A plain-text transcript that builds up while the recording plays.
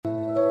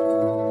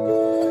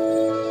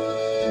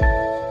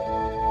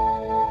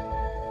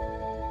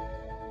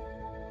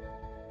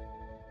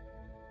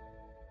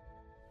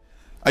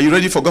Are you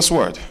ready for God's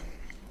word?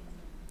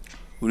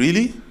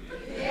 Really?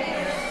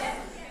 Yes.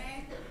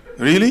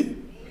 Really?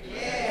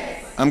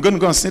 Yes. I'm going to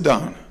go and sit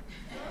down.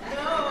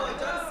 No,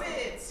 don't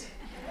sit.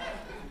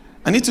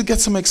 I need to get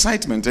some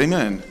excitement.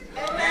 Amen.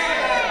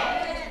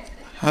 Amen.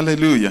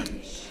 Hallelujah.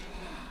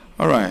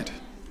 All right.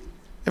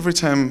 Every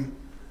time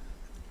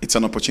it's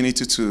an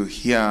opportunity to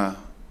hear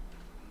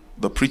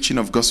the preaching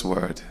of God's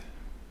word,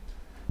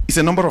 it's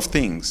a number of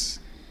things.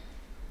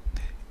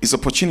 It's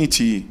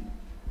opportunity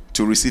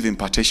to receive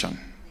impartation.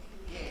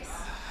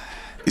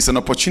 It's an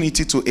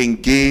opportunity to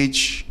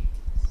engage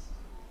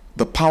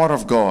the power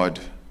of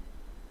God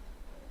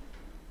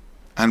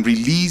and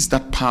release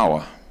that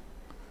power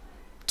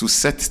to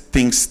set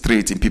things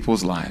straight in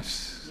people's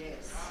lives,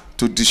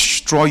 to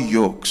destroy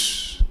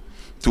yokes,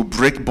 to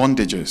break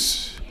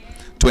bondages,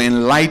 to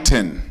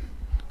enlighten,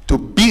 to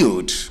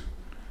build,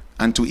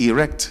 and to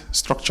erect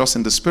structures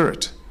in the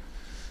spirit.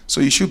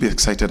 So you should be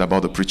excited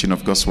about the preaching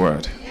of God's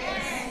word.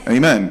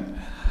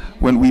 Amen.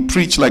 When we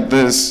preach like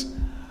this,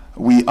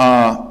 we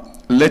are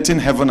letting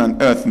heaven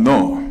and earth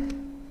know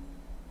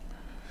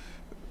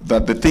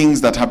that the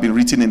things that have been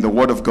written in the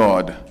word of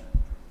God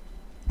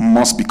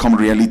must become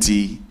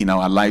reality in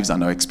our lives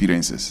and our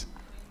experiences.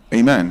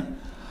 Amen.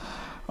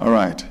 All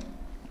right.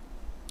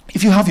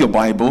 If you have your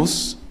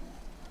Bibles,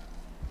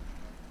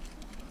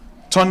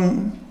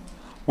 turn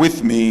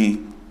with me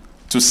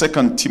to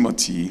 2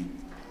 Timothy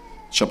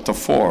chapter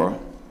 4.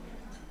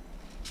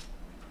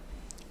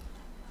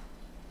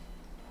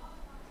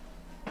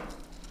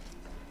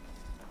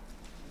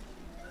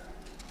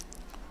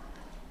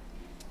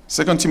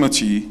 Second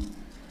Timothy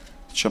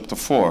chapter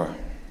 4.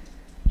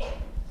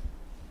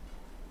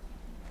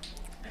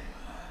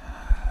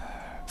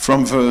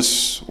 From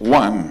verse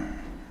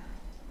 1,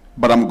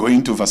 but I'm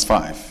going to verse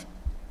 5.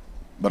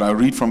 But I'll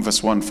read from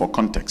verse 1 for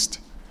context.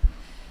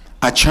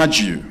 I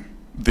charge you,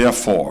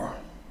 therefore,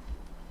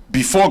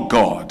 before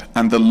God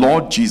and the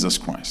Lord Jesus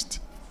Christ,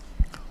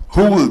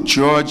 who will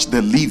judge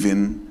the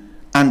living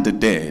and the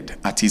dead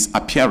at his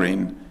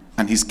appearing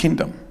and his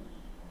kingdom.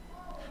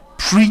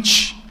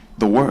 Preach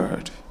the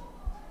word.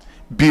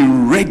 Be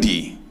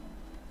ready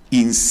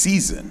in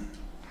season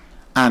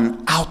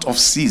and out of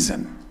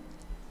season.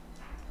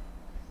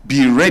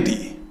 Be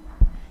ready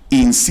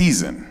in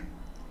season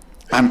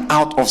and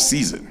out of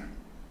season.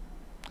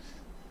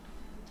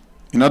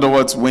 In other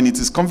words, when it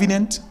is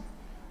convenient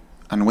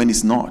and when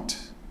it's not.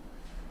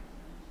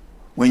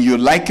 When you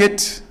like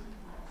it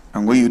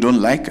and when you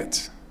don't like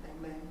it.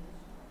 Amen.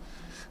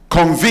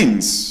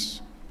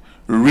 Convince,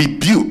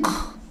 rebuke,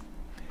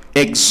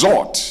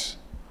 exhort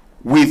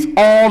with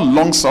all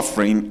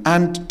long-suffering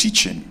and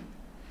teaching.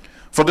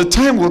 For the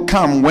time will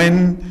come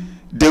when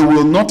they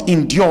will not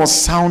endure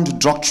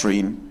sound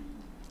doctrine,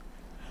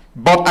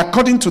 but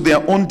according to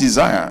their own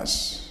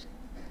desires,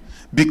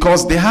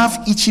 because they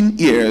have itching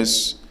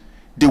ears,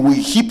 they will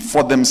heap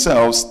for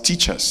themselves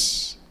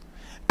teachers,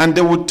 and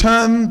they will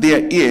turn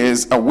their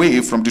ears away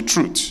from the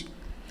truth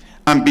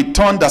and be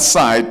turned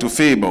aside to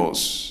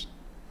fables.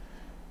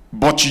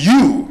 But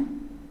you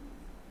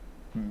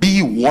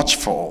be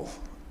watchful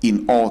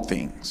in all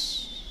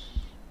things.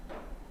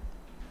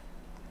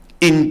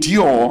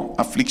 Endure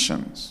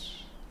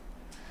afflictions.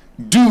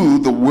 Do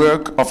the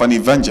work of an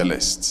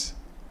evangelist.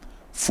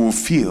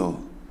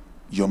 Fulfill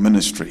your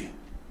ministry.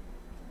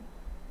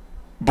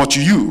 But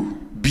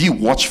you be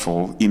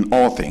watchful in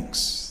all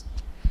things.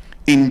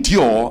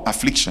 Endure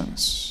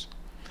afflictions.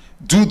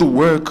 Do the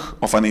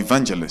work of an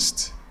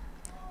evangelist.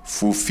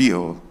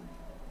 Fulfill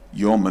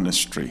your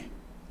ministry.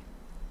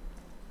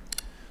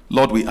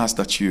 Lord, we ask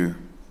that you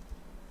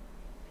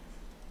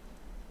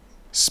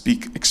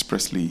speak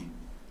expressly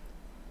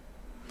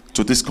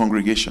to this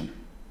congregation,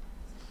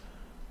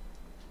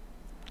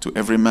 to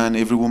every man,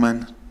 every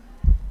woman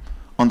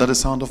under the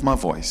sound of my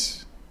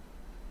voice,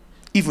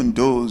 even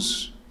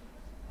those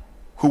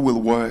who will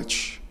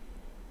watch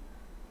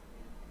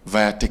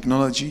via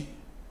technology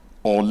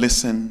or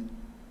listen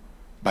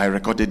by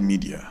recorded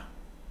media.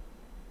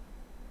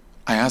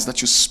 I ask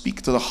that you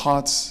speak to the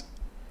hearts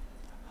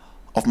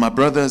of my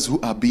brothers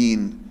who are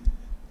being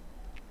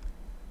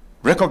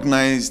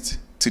recognized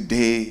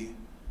today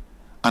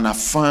and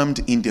affirmed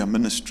in their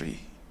ministry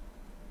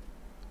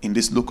in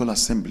this local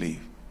assembly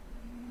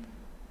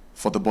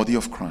for the body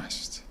of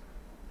Christ.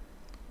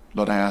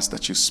 Lord, I ask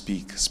that you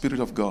speak. Spirit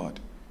of God,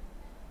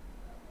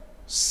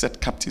 set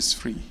captives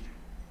free.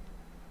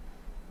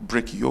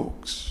 Break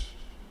yokes.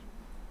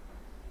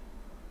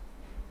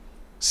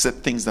 Set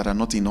things that are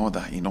not in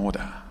order in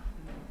order.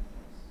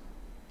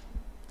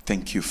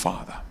 Thank you,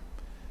 Father.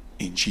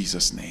 In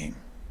Jesus' name,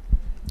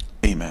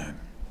 amen.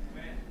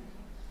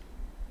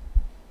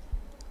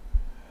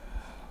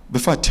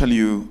 Before I tell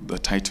you the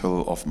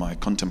title of my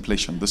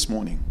contemplation this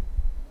morning,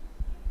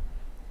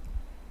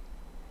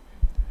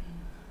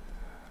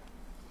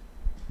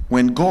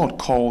 when God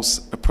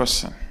calls a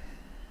person,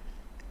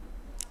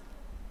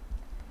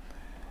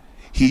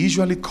 he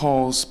usually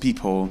calls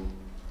people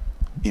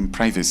in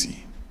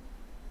privacy.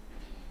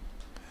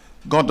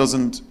 God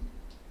doesn't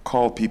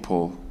call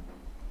people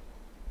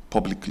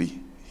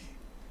publicly.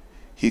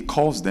 he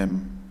calls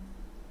them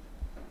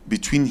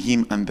between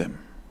him and them.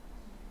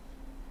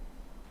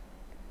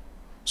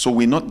 So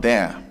we're not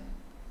there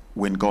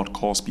when God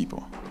calls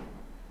people.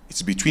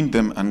 It's between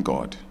them and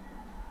God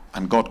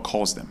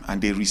calls them,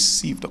 and they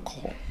receive the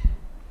call.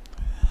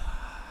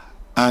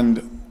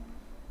 And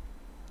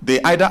they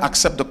either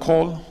accept the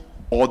call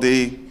or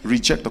they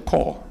reject the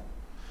call.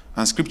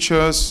 And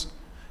scriptures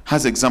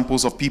has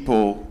examples of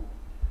people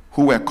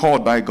who were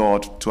called by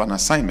God to an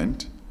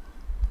assignment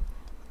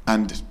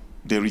and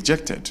they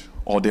rejected,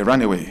 or they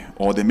ran away,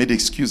 or they made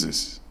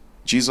excuses.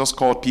 Jesus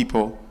called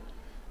people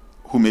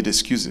who made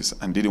excuses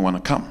and didn't want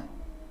to come.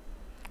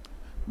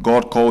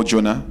 God called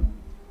Jonah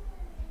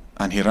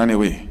and he ran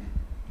away.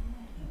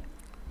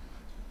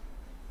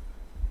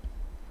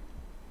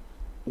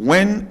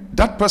 When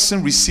that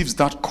person receives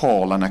that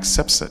call and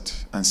accepts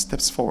it and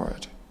steps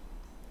forward,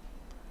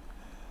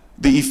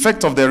 the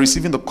effect of their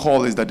receiving the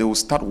call is that they will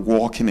start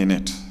walking in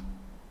it.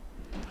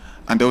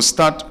 And they will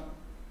start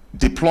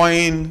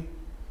deploying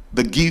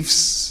the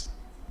gifts,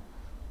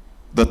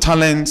 the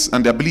talents,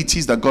 and the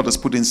abilities that God has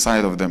put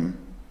inside of them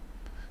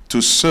to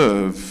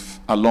serve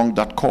along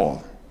that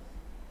call.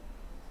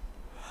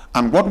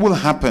 And what will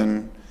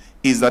happen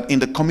is that in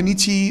the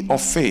community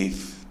of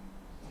faith,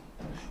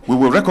 we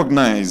will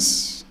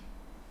recognize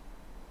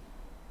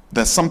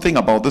there's something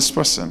about this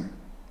person.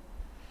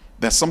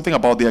 There's something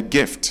about their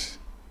gift.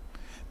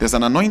 There's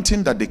an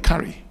anointing that they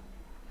carry.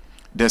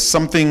 There's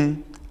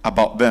something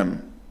about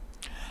them.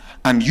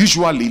 And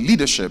usually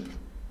leadership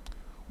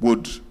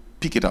would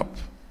pick it up.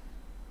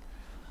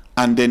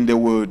 And then they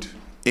would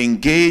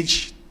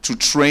engage to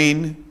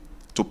train,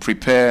 to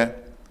prepare,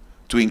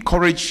 to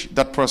encourage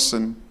that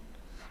person,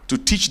 to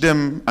teach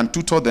them and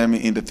tutor them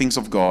in the things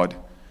of God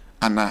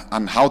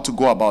and how to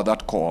go about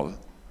that call.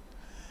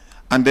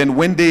 And then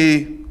when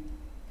the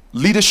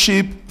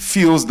leadership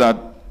feels that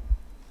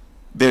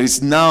there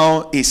is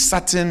now a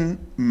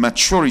certain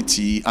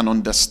maturity and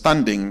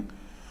understanding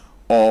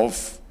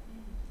of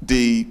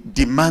the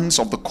demands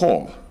of the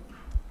call,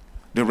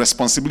 the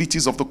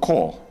responsibilities of the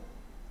call,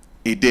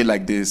 a day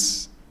like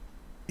this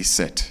is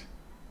set.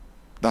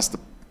 That's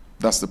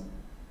the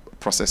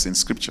process in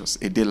scriptures.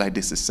 A day like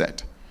this is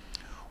set,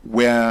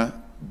 where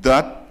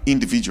that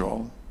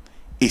individual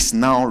is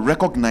now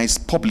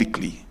recognized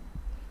publicly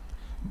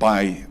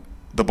by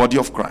the body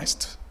of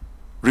Christ,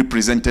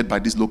 represented by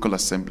this local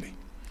assembly.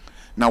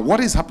 Now, what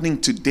is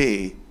happening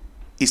today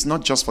is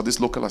not just for this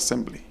local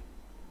assembly.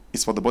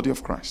 It's for the body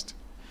of Christ.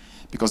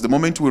 Because the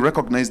moment we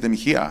recognize them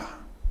here,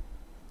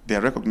 they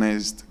are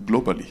recognized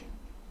globally.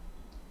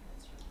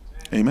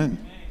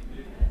 Amen.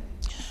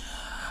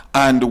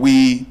 And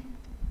we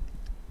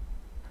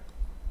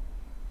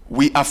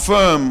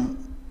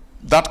affirm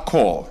that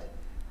call.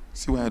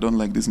 See why I don't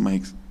like these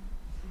mics?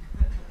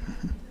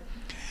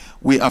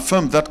 We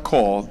affirm that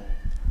call.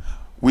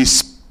 We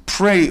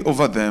pray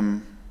over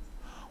them.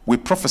 We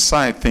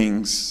prophesy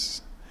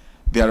things.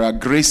 There are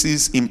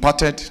graces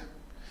imparted.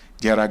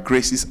 There are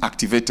graces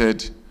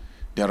activated.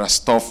 There are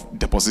stuff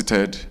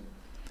deposited.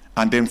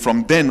 And then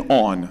from then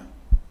on,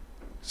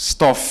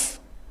 stuff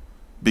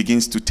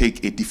begins to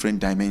take a different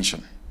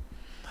dimension.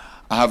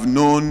 I have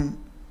known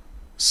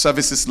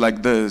services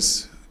like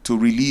this to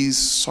release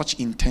such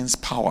intense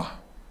power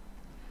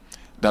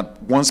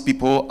that once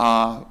people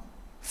are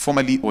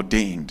formally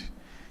ordained,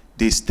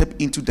 they step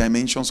into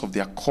dimensions of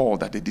their call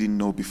that they didn't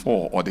know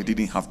before or they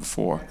didn't have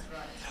before. Right.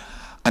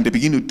 And they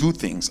begin to do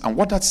things. And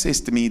what that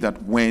says to me,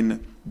 that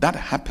when that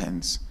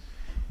happens,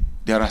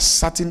 there are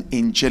certain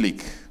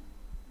angelic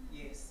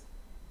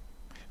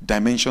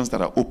dimensions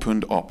that are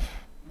opened up.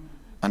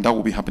 And that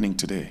will be happening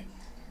today.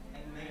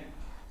 Amen.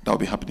 That will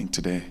be happening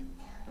today.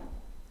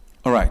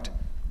 All right.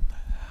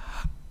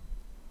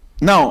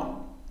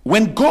 Now,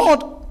 when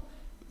God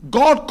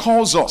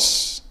calls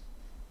us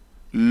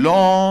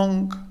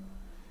long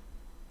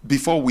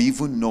before we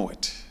even know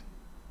it.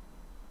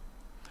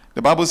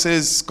 The Bible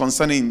says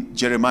concerning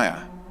Jeremiah,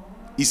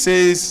 he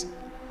says,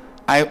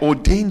 I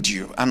ordained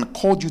you and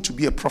called you to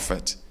be a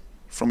prophet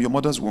from your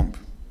mother's womb.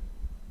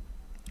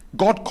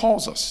 God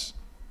calls us.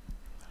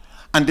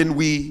 And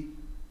then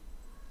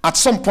at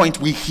some point,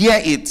 we hear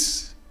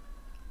it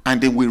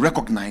and then we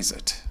recognize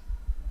it.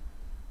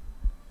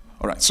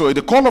 All right, so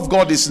the call of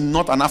God is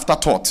not an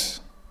afterthought.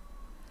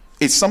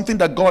 It's something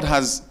that God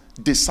has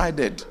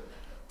decided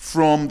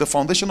from the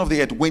foundation of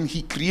the earth. When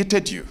he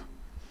created you,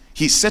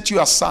 he set you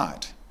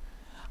aside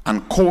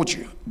and called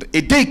you.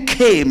 A day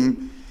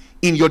came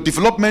in your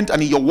development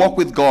and in your walk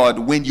with God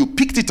when you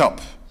picked it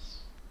up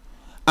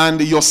and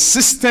your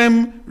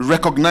system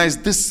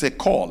recognized this is a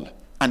call,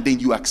 and then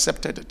you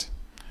accepted it.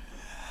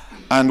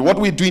 And what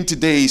we're doing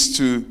today is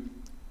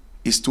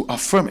to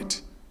affirm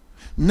it.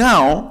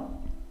 Now,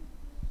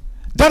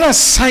 that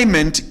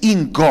assignment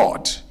in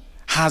God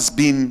has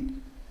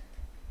been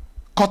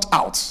cut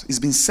out. It's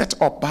been set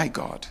up by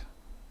God.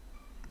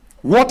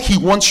 What he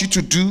wants you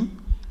to do,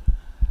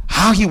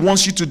 how he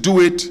wants you to do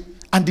it,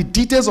 and the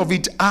details of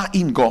it are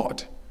in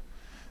God.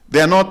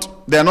 They are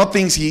not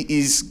things he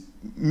is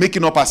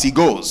making up as he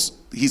goes.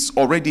 He's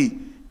already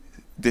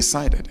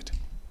decided it.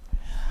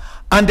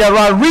 And there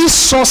are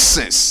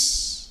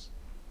resources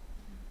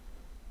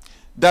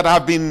that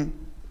have been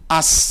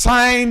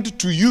assigned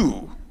to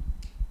you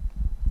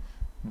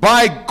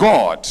by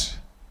God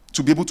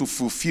to be able to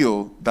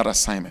fulfill that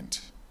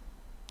assignment.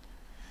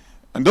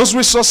 And those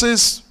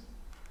resources,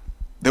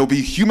 there will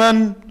be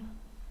human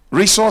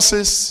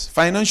resources,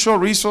 financial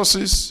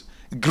resources,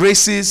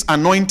 graces,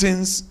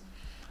 anointings,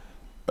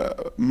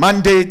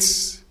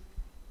 mandates,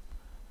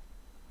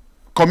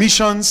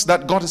 commissions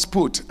that God has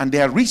put. And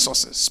there are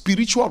resources,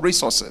 spiritual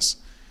resources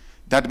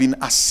that have been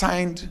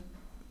assigned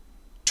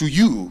to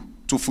you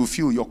to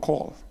fulfill your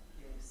call.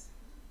 Yes.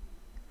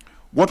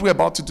 What we're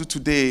about to do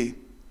today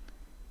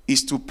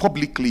is to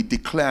publicly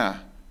declare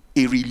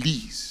a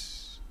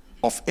release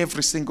of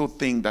every single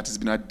thing that has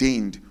been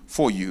ordained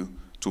for you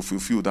to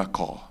fulfill that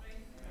call.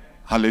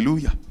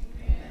 Hallelujah.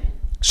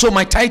 So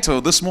my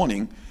title this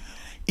morning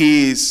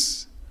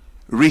is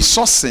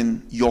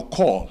Resourcing Your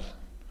Call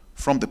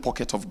from the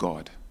Pocket of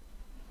God.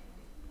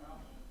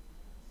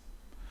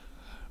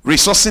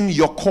 Resourcing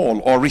your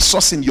call or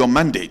resourcing your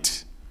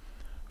mandate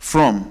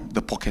from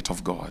the pocket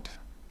of God.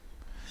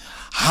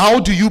 How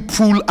do you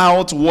pull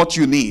out what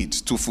you need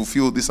to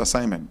fulfill this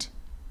assignment?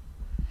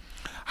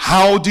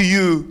 How do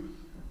you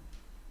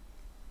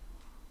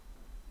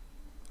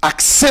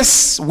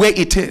access where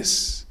it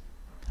is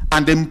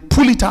and then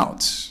pull it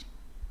out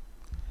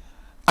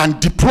and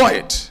deploy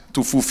it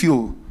to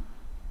fulfill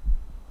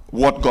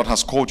what God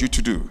has called you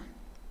to do?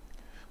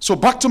 So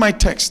back to my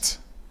text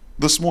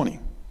this morning.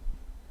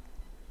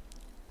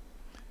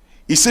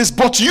 He says,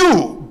 but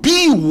you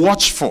be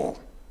watchful.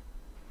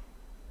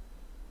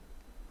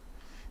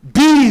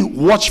 Be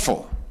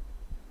watchful.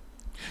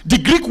 The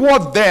Greek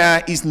word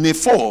there is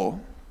nepho,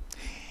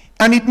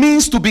 and it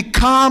means to be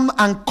calm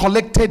and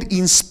collected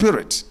in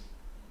spirit.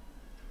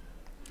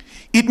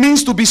 It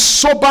means to be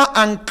sober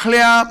and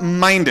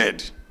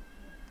clear-minded.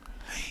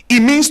 It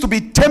means to be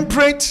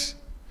temperate,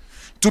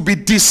 to be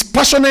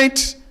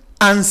dispassionate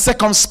and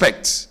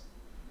circumspect.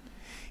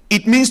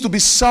 It means to be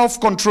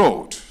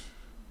self-controlled.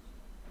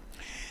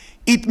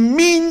 It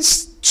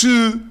means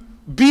to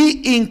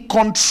be in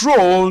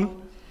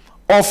control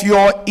of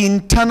your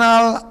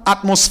internal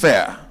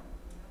atmosphere.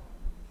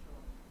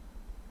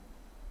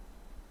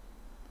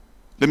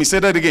 Let me say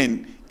that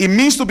again. It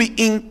means to be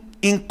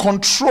in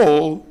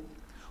control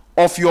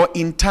of your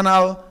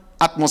internal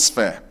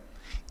atmosphere.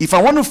 If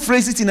I want to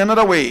phrase it in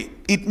another way,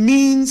 it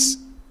means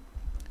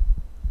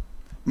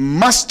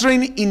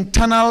mastering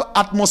internal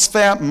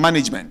atmosphere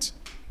management.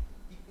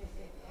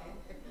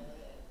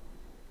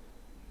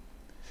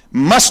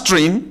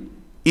 Mastering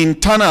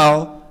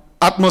internal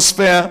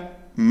atmosphere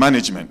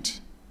management.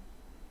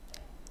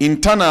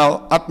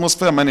 Internal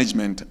atmosphere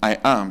management, I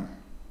am.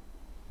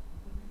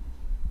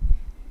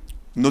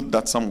 Note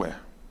that somewhere.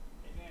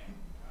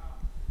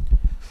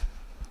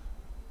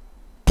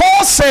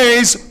 Paul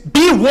says,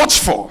 be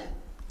watchful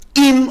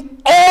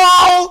in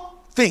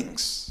all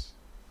things.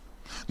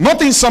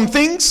 Not in some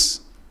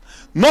things,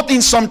 not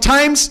in some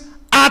times,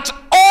 at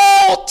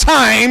all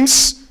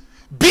times,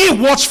 be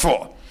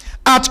watchful.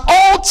 At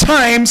all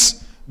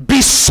times,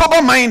 be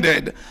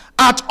sober-minded.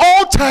 At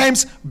all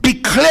times, be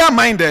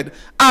clear-minded.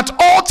 At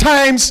all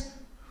times,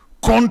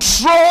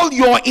 control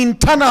your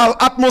internal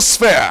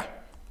atmosphere.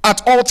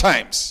 At all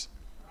times.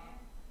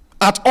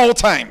 At all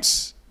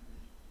times.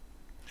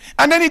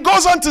 And then he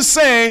goes on to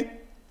say,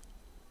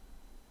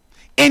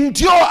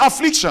 endure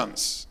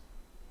afflictions.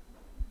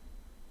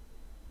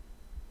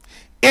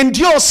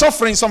 Endure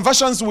suffering. Some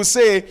versions will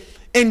say,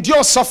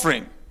 endure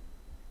suffering.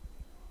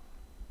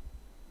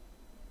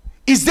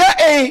 Is there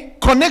a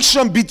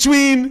connection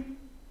between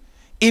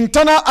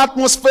internal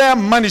atmosphere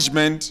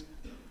management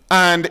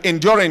and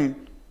enduring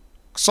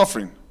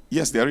suffering?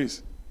 Yes, there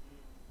is.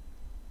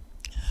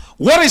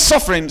 What is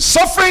suffering?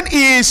 Suffering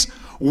is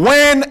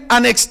when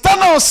an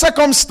external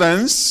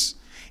circumstance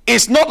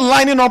is not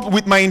lining up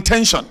with my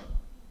intention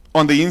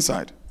on the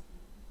inside.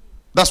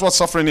 That's what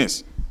suffering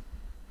is.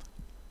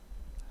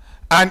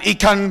 And it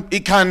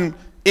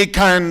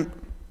can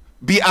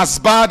be as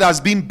bad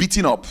as being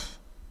beaten up.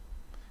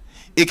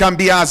 It can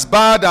be as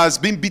bad as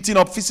being beaten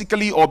up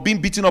physically or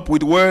being beaten up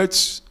with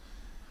words.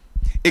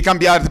 It can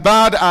be as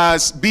bad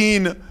as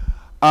being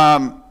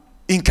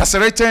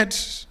incarcerated.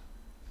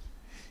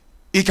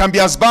 It can be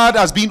as bad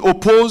as being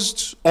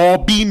opposed or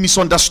being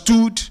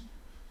misunderstood.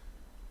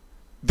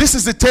 This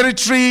is the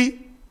territory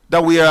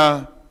that we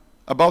are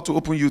about to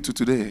open you to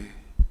today.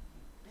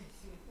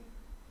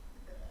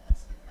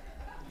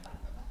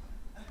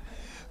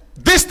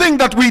 This thing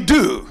that we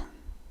do,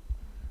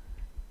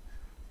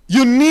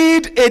 you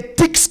need a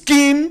thick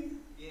skin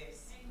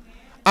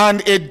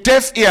and a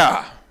deaf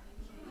ear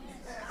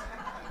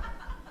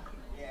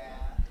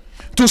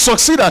to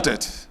succeed at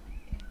it.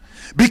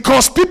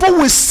 Because people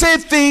will say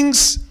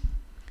things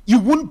you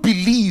won't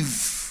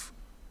believe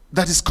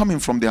that is coming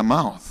from their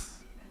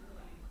mouth.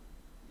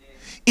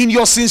 In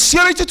your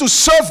sincerity to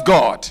serve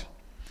God,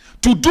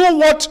 to do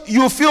what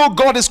you feel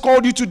God has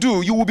called you to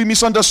do, you will be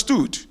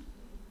misunderstood.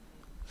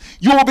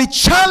 You will be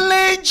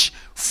challenged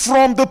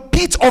from the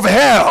pit of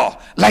hell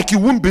like you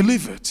won't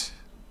believe it.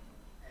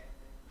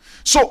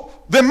 So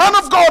the man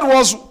of God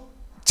was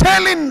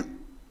telling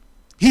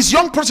his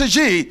young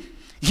protege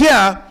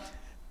here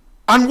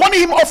and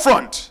warning him up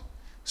front,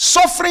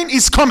 suffering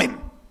is coming.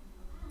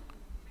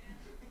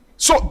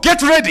 So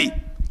get ready,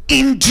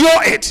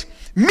 endure it.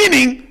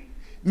 Meaning,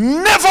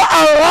 never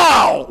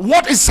allow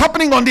what is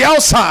happening on the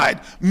outside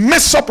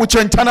mess up with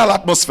your internal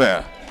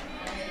atmosphere.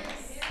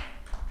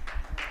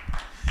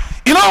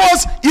 In other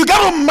words, you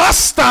got to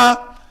master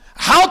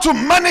how to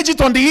manage it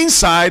on the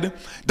inside,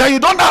 that you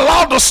don't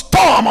allow the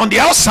storm on the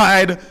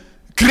outside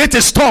create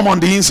a storm on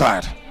the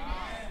inside.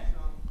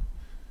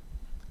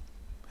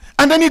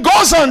 And then he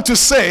goes on to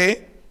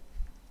say,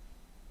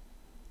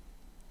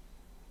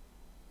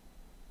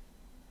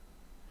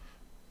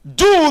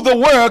 do the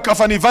work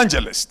of an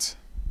evangelist.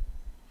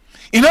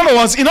 In other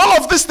words, in all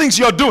of these things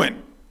you're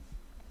doing,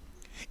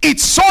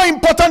 it's so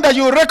important that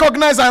you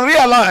recognize and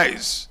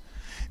realize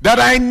that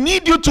I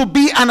need you to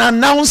be an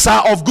announcer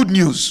of good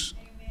news.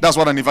 That's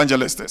what an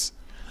evangelist is.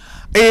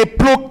 A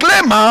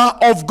proclaimer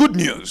of good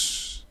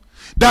news.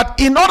 That,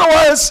 in other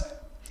words,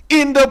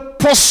 in the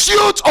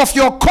pursuit of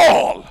your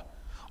call,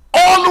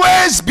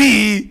 always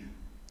be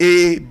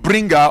a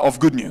bringer of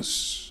good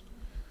news.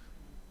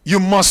 You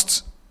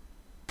must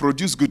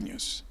produce good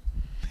news,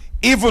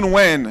 even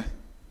when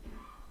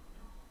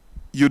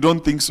you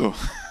don't think so.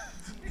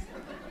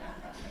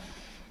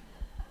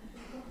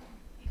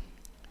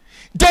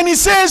 Then he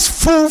says,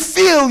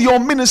 fulfill your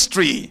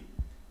ministry.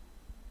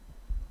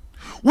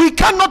 We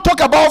cannot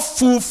talk about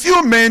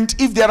fulfillment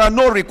if there are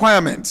no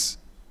requirements.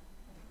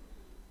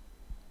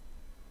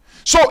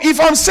 So if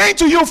I'm saying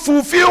to you,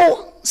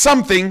 fulfill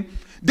something,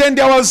 then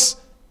there was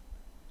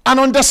an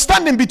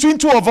understanding between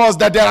two of us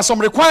that there are some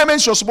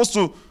requirements you're supposed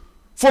to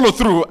follow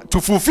through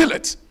to fulfill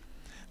it.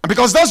 And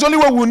because that's the only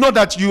way we'll know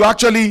that you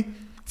actually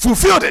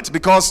fulfilled it,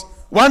 because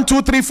 1,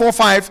 2, 3, 4,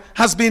 5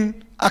 has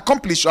been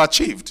accomplished or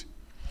achieved.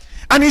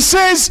 And he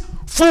says,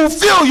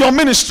 fulfill your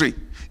ministry.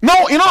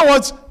 Now, in other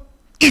words,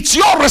 it's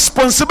your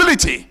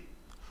responsibility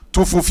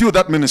to fulfill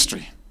that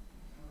ministry.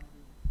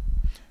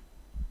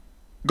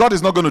 God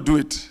is not going to do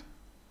it.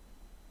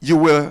 You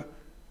will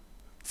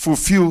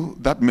fulfill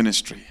that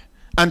ministry.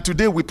 And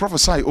today we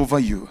prophesy over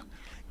you,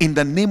 in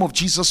the name of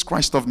Jesus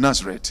Christ of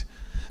Nazareth,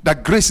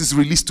 that grace is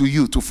released to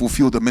you to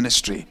fulfill the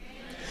ministry.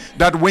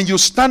 That when you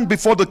stand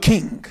before the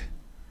King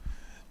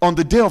on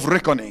the day of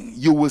reckoning,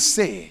 you will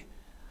say,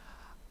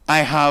 I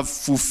have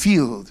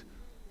fulfilled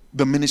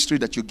the ministry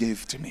that you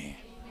gave to me.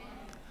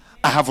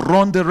 I have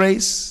run the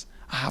race.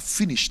 I have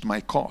finished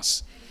my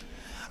course.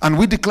 And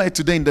we declare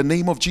today in the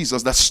name of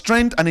Jesus that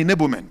strength and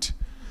enablement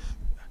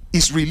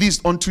is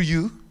released unto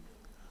you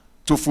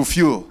to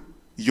fulfill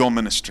your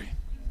ministry.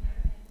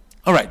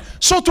 All right.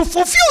 So to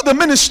fulfill the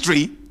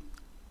ministry,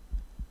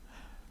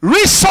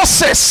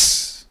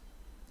 resources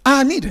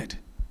are needed.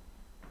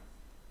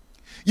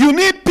 You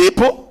need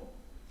people.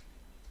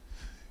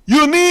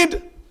 You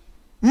need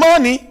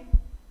money,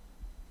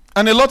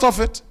 and a lot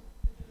of it.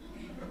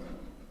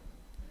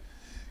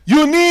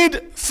 You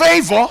need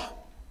favor.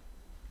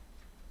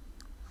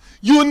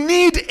 You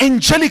need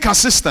angelic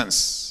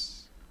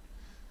assistance.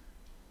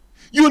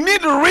 You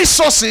need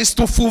resources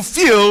to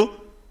fulfill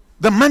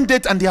the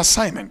mandate and the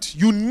assignment.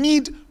 You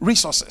need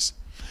resources.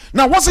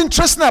 Now, what's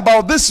interesting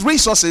about these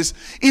resources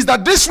is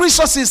that these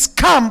resources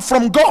come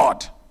from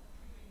God.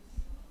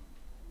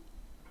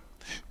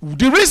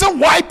 The reason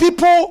why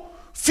people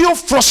feel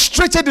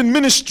frustrated in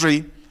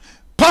ministry,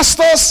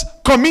 pastors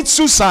commit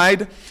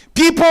suicide,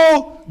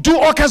 people do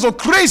all kinds of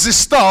crazy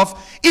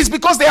stuff, is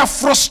because they are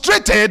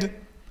frustrated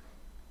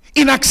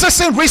in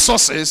accessing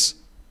resources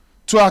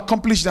to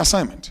accomplish the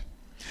assignment.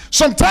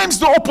 Sometimes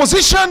the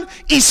opposition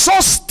is so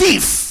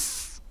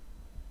stiff,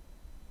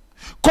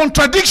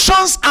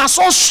 contradictions are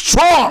so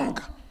strong,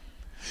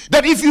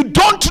 that if you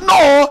don't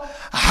know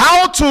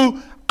how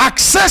to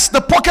access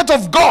the pocket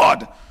of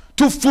God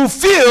to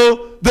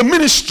fulfill the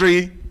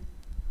ministry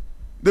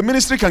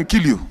can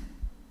kill you.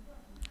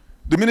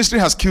 The ministry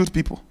has killed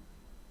people.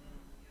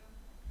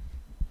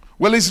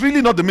 Well, it's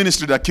really not the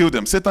ministry that killed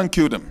them. Satan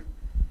killed them.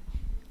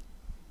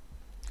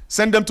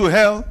 Send them to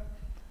hell.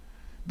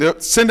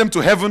 Send them to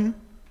heaven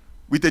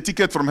with a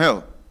ticket from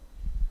hell.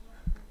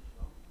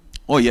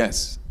 Oh,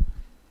 yes.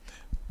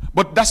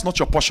 But that's not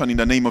your portion in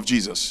the name of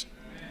Jesus.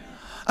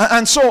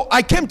 And so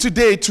I came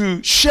today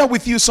to share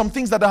with you some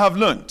things that I have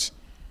learned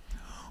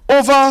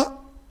over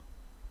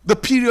the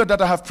period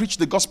that I have preached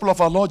the gospel of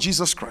our Lord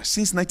Jesus Christ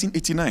since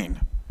 1989.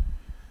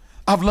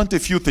 I've learned a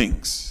few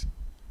things.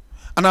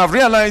 And I've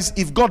realized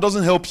if God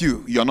doesn't help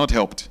you, you're not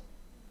helped.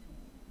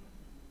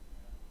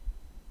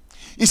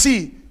 You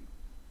see,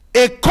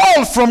 a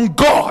call from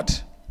God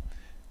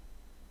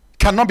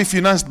cannot be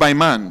financed by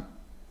man.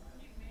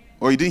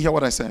 Or you didn't hear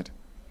what I said?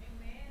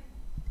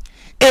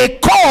 A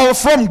call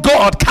from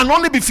God can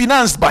only be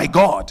financed by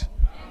God.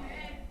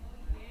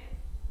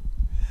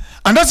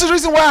 And that's the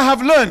reason why I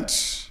have learned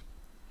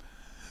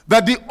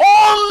that the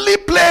only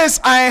place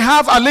I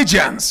have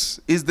allegiance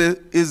is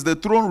the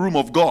throne room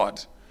of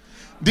God.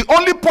 The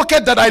only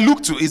pocket that I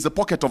look to is the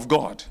pocket of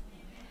God.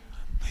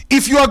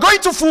 If you are going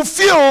to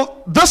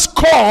fulfill this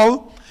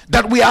call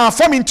that we are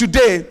affirming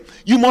today,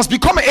 you must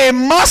become a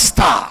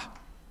master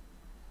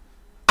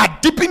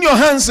at dipping your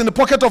hands in the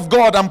pocket of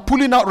God and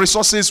pulling out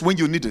resources when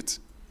you need it.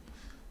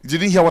 You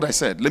didn't hear what I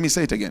said. Let me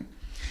say it again.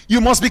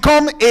 You must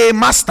become a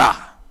master,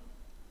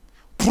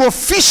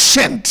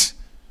 proficient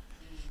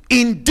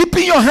in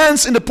dipping your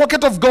hands in the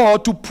pocket of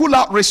God to pull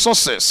out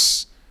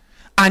resources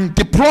and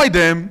deploy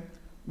them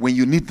when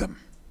you need them.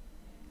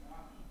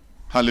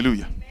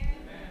 Hallelujah.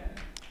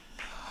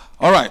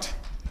 All right.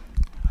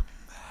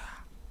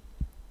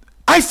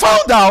 I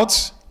found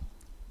out,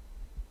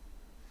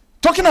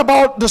 talking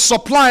about the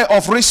supply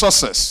of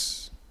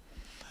resources,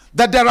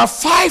 that there are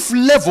 5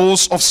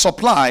 levels of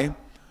supply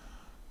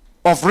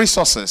of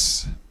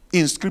resources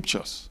in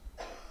scriptures.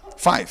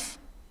 5.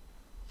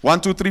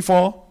 1, 2, 3,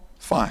 4,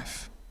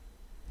 5.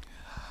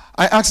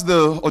 I asked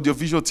the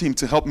audiovisual team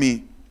to help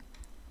me.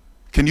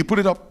 Can you put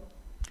it up?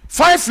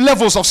 5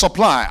 levels of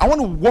supply. I want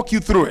to walk you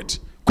through it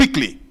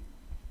quickly.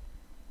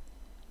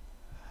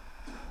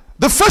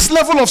 The first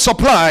level of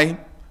supply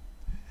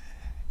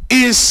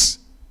is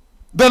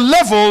the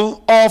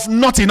level of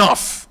not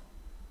enough.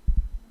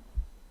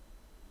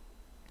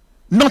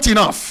 Not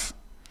enough.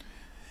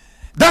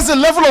 That's the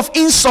level of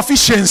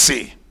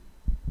insufficiency.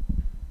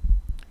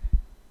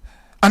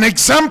 An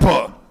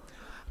example,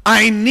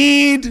 I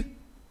need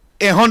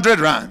 100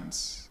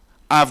 rands.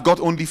 I've got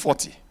only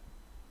 40.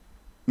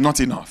 Not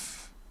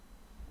enough.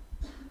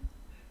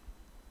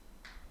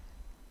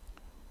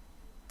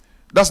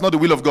 That's not the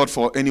will of God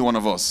for any one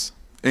of us.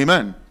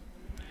 Amen.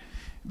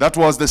 That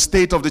was the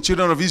state of the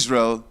children of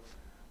Israel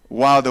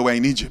while they were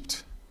in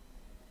Egypt.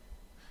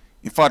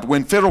 In fact,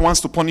 when Pharaoh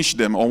wants to punish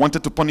them or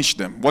wanted to punish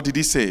them, what did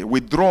he say?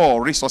 Withdraw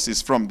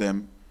resources from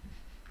them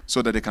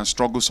so that they can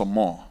struggle some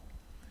more.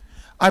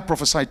 I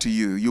prophesy to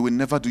you, you will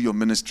never do your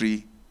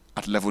ministry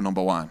at level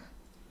number 1.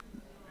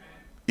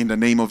 In the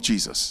name of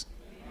Jesus.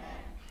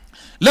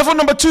 Level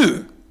number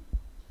 2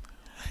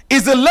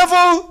 is the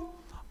level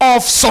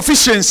of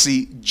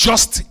sufficiency,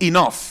 just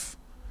enough.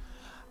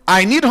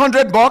 I need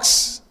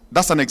 $100.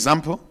 That's an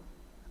example.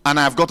 And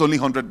I've got only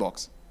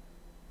 $100.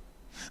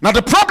 Now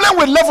the problem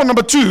with level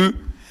number 2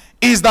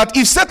 is that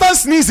if Satan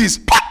sneezes,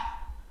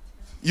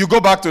 you go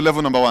back to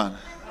level number 1.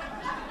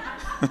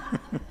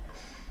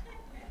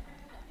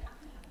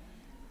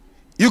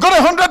 You got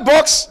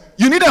 $100.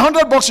 You need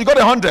 $100. You got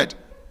 100.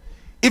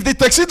 If the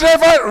taxi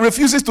driver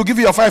refuses to give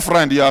you your 5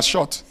 rand, you are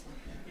short.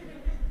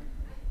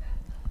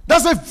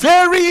 That's a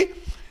very,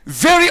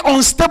 very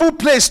unstable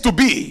place to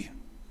be.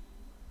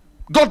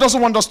 God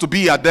doesn't want us to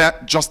be at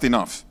there just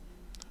enough.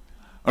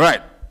 All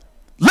right.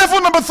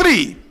 Level number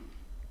 3.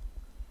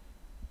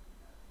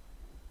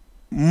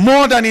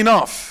 More than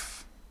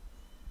enough.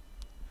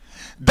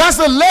 That's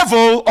the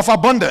level of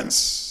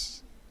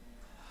abundance.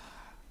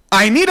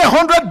 I need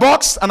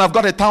 $100 and I've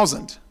got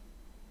 1,000.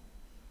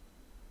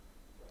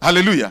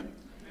 Hallelujah.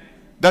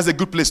 That's a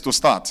good place to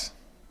start.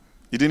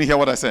 You didn't hear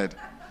what I said?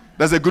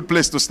 That's a good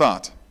place to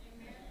start.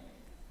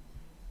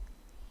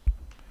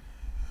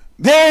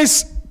 There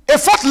is a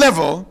 4th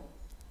level.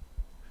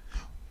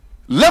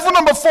 Level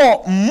number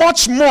 4,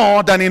 much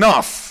more than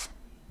enough.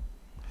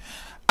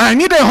 I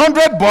need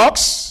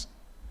 $100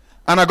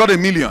 and I got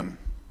 1,000,000.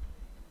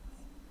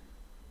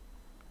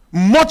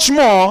 Much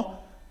more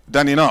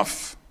than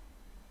enough.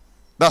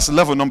 That's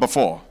level number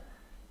 4.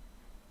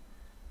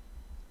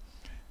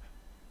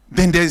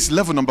 Then there is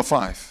level number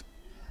 5.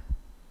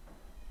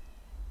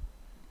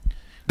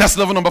 That's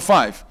level number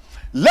 5.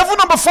 Level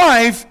number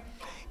 5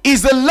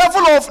 is the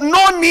level of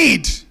no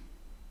need.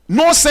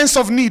 No sense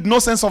of need, no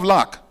sense of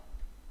lack.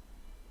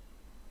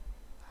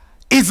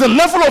 It's the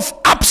level of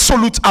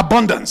absolute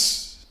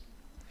abundance.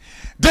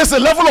 There's a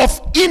level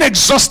of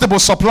inexhaustible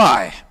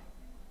supply.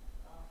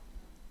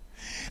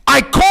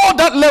 I call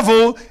that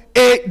level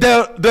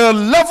the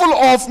level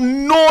of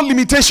no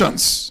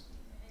limitations.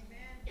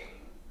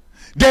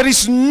 There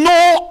is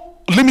no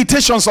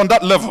limitations on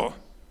that level.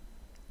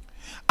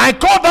 I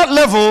call that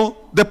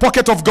level the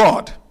pocket of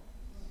God.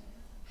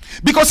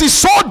 Because it's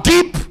so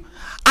deep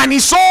and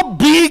it's so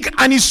big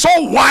and it's so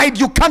wide,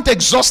 you can't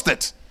exhaust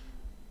it.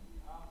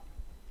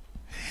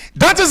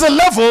 That is a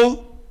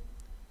level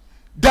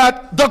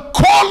that the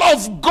call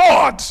of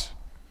God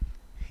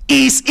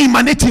is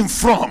emanating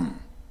from.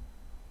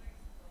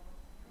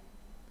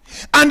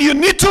 And you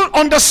need to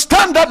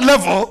understand that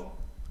level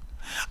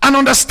and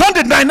understand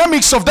the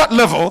dynamics of that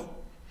level,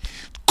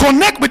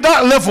 connect with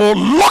that level,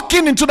 lock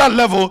in into that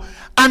level,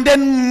 and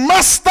then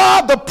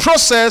master the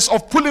process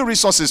of pulling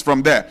resources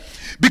from there.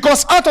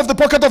 Because out of the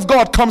pocket of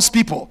God comes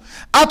people.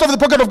 Out of the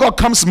pocket of God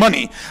comes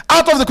money.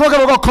 Out of the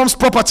pocket of God comes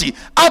property.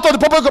 Out of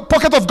the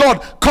pocket of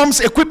God comes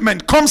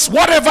equipment, comes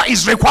whatever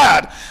is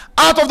required.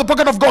 Out of the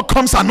pocket of God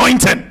comes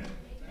anointing.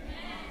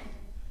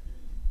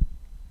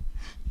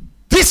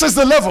 This is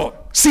the level.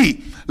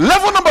 See,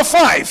 level number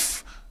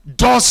 5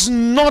 does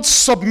not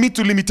submit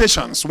to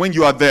limitations when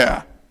you are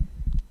there.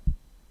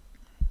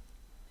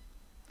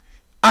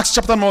 Acts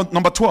chapter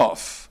number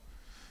 12.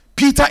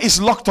 Peter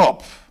is locked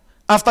up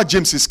after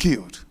James is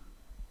killed.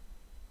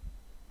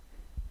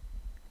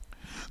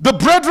 The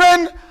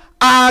brethren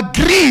are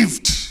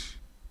grieved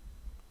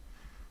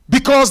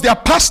because their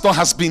pastor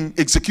has been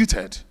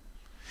executed.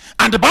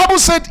 And the Bible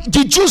said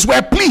the Jews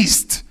were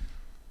pleased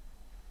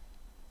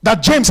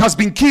that James has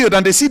been killed,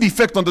 and they see the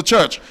effect on the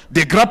church.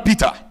 They grab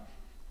Peter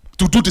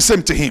to do the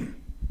same to him.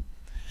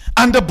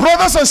 And the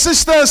brothers and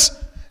sisters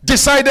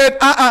decided,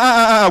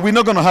 we're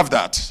not going to have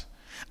that.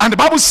 And the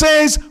Bible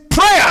says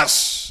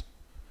prayers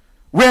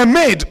were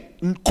made,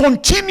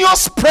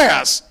 continuous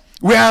prayers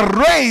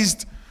were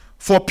raised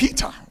for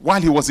Peter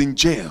while he was in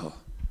jail.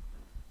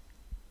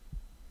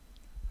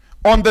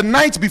 On the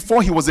night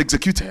before he was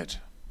executed,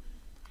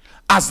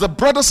 as the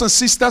brothers and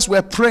sisters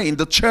were praying,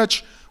 the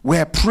church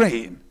were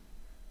praying.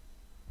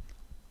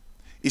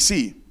 You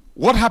see,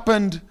 what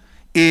happened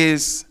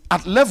is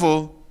at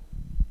the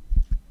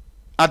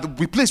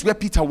place where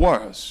Peter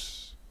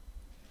was,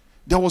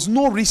 there was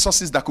no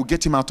resources that could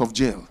get him out of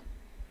jail.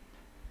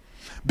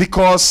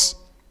 Because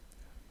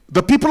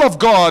the people of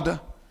God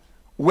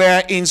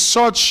were in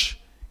such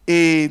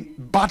a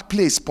bad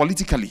place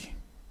politically.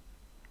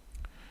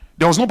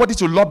 There was nobody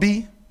to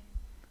lobby,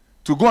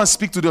 to go and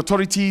speak to the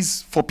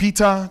authorities for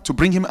Peter to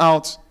bring him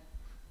out.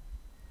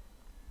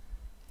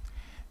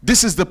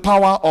 This is the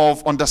power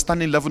of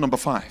understanding level number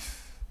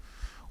 5.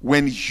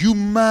 When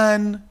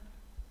human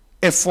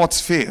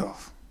efforts fail,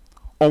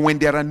 or when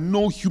there are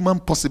no human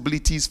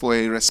possibilities for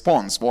a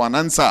response, for an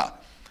answer,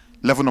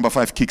 level number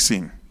 5 kicks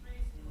in.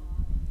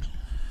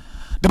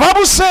 The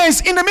Bible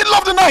says, in the middle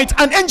of the night,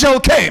 an angel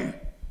came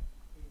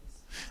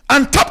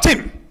and tapped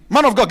him.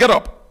 Man of God, get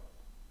up.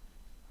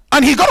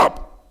 And he got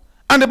up.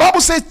 And the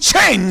Bible says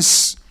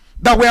chains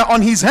that were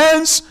on his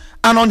hands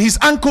and on his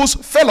ankles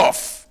fell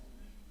off.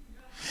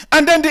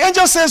 And then the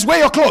angel says, wear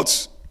your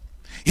clothes.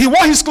 He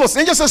wore his clothes.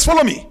 The angel says,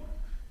 follow me.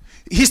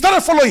 He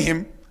started following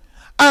him.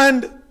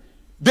 And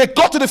they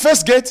got to the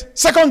first gate,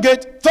 second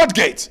gate, third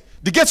gate.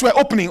 The gates were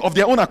opening of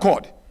their own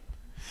accord.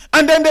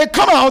 And then they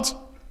come out.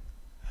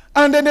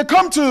 And then they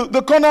come to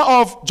the corner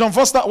of John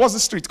Foster. What's the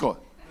street called?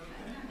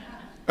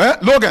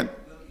 Logan.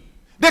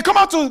 They come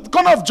out to the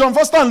corner of John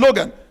Foster and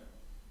Logan.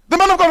 The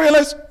man of God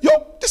realized,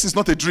 this is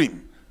not a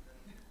dream.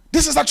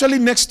 This is actually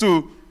next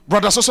to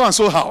Brother So and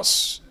So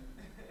house.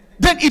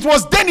 Then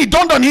it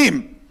dawned on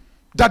him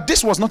that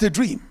this was not a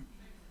dream.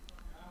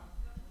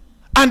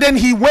 And then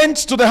he went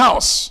to the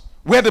house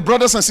where the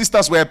brothers and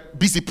sisters were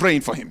busy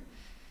praying for him,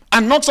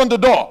 and knocks on the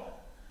door.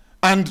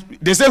 And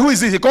they say, who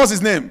is it? He calls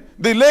his name.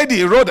 The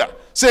lady, Rhoda,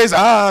 says,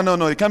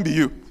 no, it can't be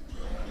you.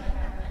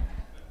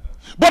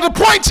 But the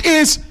point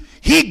is,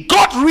 he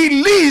got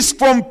released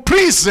from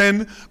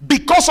prison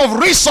because of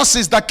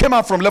resources that came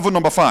out from level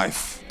number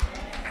 5.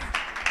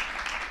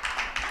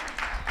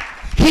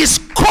 His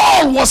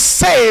call was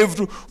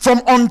saved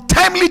from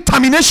untimely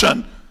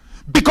termination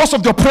because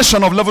of the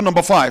oppression of level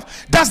number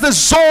 5. That's the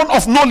zone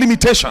of no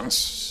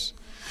limitations.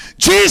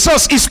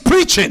 Jesus is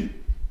preaching.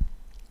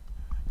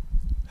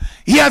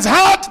 He has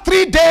had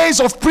 3 days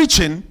of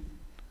preaching.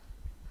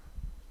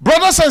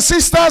 Brothers and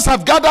sisters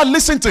have gathered,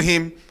 listened to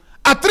him.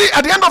 At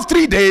the end of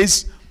 3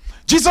 days,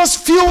 Jesus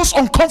feels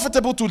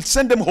uncomfortable to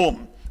send them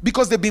home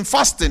because they've been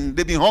fasting,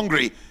 they've been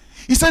hungry.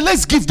 He said,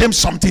 let's give them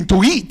something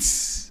to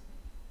eat.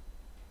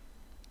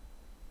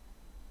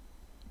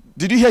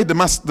 Did you hear the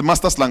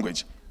master's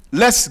language?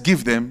 Let's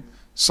give them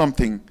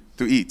something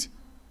to eat.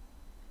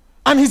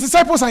 And his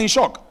disciples are in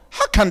shock.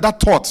 How can that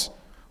thought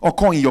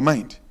occur in your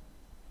mind?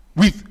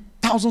 With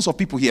thousands of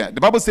people here.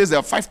 The Bible says there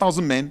are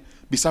 5,000 men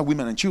beside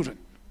women and children.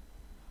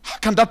 How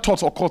can that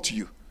thought occur to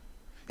you?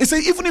 It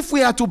says even if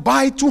we are to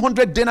buy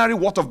 200 denarii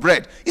worth of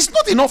bread, it's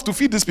not enough to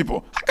feed these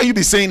people. How can you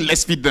be saying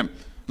let's feed them?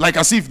 Like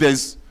as if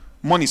there's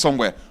money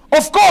somewhere.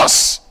 Of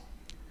course,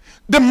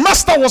 the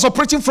master was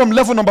operating from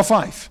level number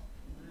 5.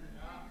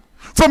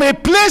 From a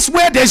place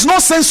where there's no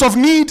sense of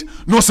need,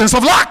 no sense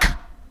of lack.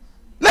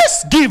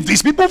 Let's give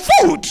these people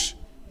food.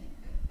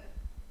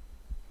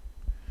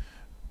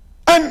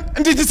 And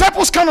the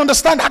disciples can't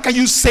understand. How can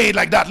you say it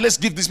like that? Let's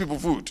give these people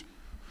food.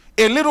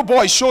 A little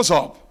boy shows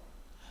up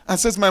and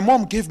says, my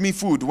mom gave me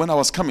food when I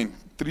was coming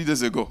 3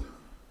 days ago.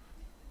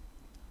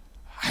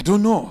 I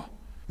don't know.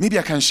 Maybe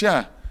I can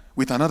share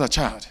with another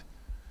child.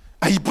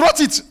 And he brought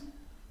it.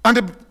 And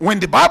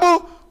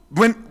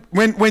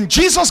when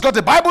Jesus got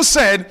the Bible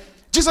said,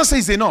 Jesus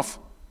says enough.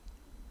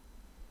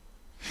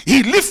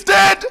 He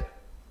lifted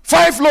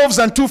 5 loaves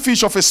and 2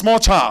 fish of a small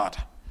child,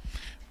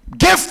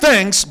 gave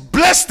thanks,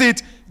 blessed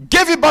it,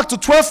 gave it back to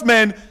 12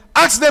 men,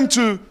 asked them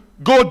to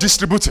go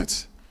distribute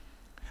it.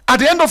 At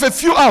the end of a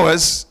few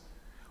hours,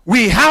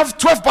 we have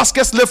 12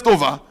 baskets left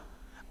over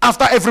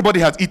after everybody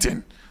had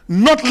eaten.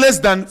 Not less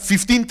than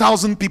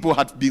 15,000 people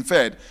had been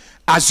fed,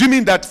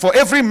 assuming that for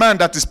every man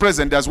that is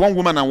present, there's 1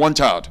 woman and 1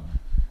 child.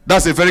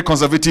 That's a very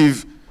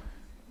conservative.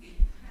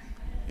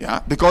 Yeah,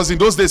 because in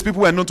those days,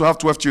 people were known to have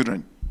 12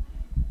 children.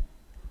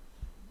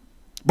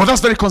 But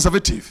that's very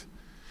conservative.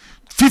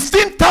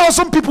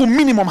 15,000 people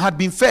minimum had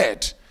been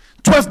fed.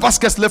 12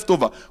 baskets left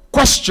over.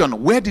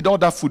 Question, where did all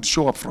that food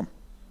show up from?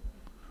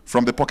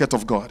 From the pocket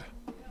of God.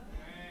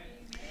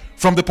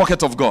 From the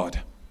pocket of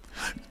God.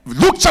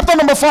 Luke chapter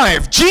number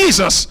 5.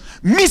 Jesus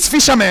meets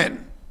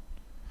fishermen.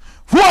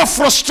 who are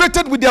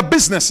frustrated with their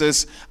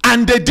businesses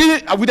and they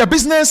didn't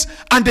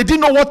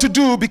know what to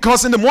do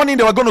because in the morning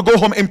they were going to go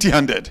home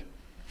empty-handed.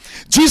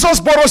 Jesus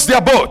borrows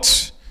their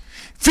boat,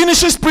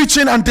 finishes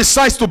preaching and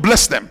decides to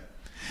bless them.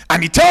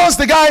 And he tells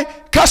the guy,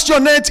 cast your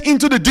net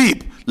into the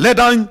deep, let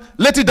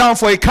it down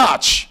for a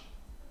catch.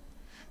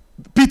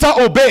 Peter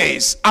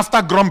obeys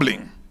after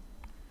grumbling.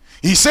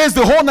 He says,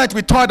 the whole night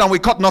we toiled and we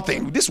caught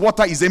nothing. This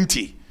water is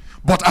empty.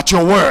 But at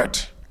your word,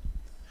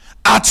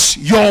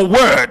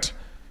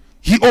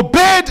 he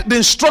obeyed the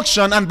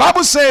instruction, and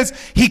Bible says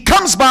he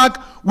comes back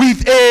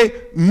with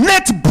a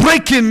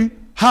net-breaking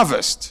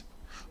harvest.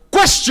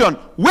 Question,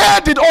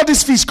 where did all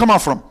these fish come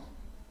out from?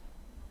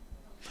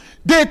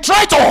 They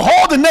tried to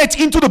haul the net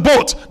into the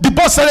boat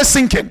started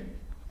sinking.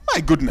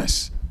 My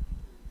goodness.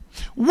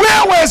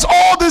 Where was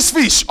all these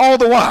fish all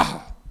the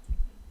while?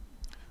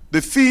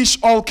 The fish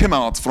all came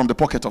out from the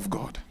pocket of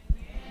God.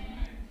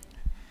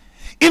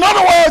 In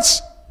other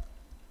words,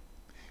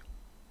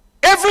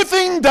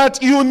 everything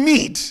that you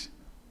need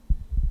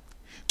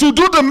to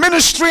do the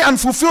ministry and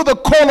fulfill the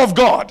call of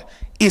God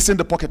is in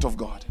the pocket of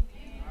God.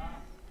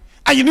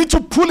 And you need to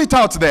pull it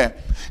out there.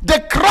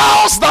 The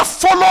crowds that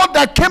followed,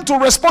 that came to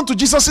respond to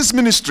Jesus'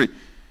 ministry,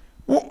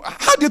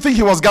 how do you think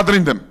he was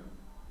gathering them?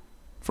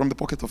 From the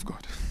pocket of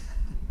God.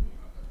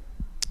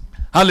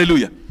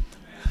 Hallelujah.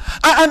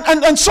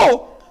 And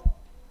so,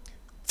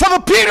 for the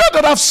period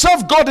that I've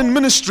served God in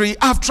ministry,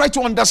 I've tried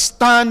to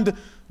understand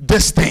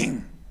this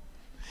thing.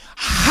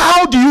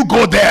 How do you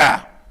go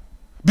there?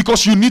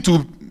 Because you need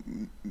to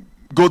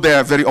go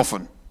there very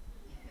often.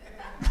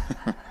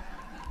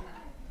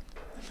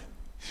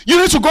 You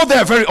need to go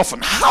there very often.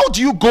 How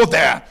do you go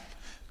there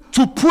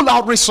to pull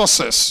out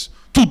resources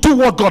to do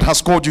what God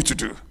has called you to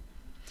do?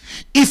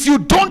 If you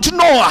don't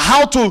know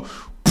how to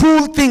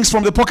pull things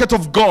from the pocket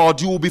of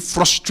God, you will be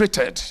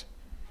frustrated.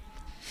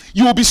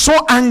 You will be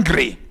so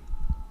angry.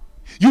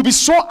 You'll be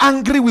so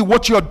angry with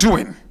what you're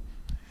doing.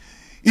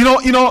 You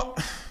know,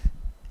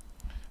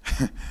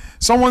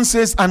 someone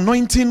says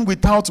anointing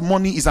without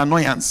money is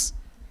annoyance.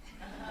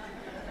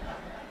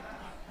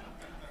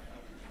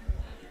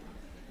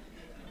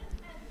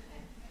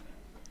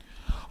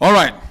 All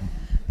right.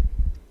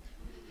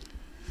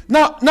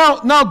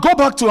 Now go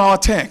back to our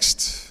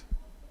text.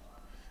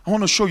 I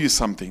want to show you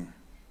something.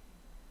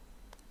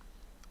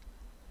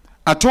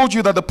 I told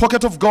you that the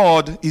pocket of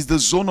God is the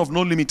zone of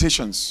no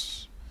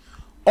limitations.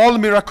 All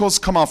miracles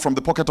come out from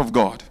the pocket of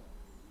God.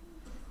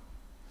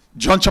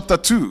 John chapter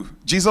 2,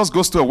 Jesus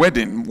goes to a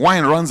wedding,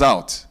 wine runs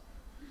out.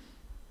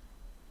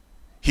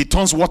 He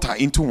turns water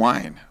into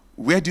wine.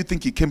 Where do you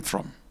think he came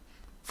from?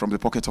 From the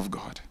pocket of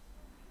God.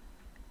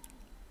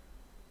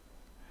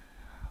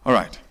 All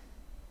right.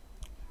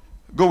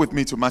 Go with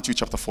me to Matthew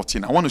chapter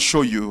 14. I want to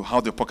show you how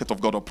the pocket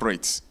of God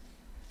operates.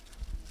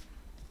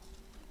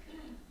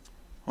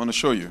 I want to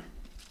show you.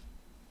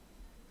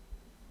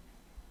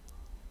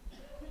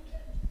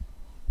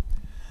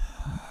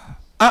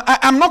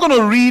 I'm not going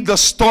to read the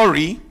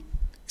story.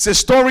 It's a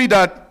story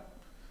that,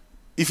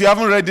 if you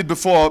haven't read it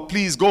before,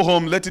 please go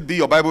home, let it be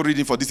your Bible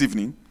reading for this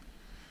evening,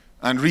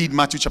 and read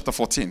Matthew chapter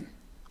 14.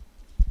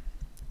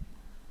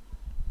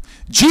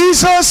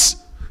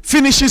 Jesus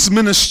finishes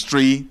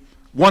ministry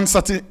one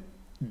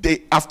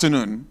Saturday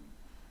afternoon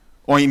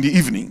or in the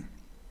evening.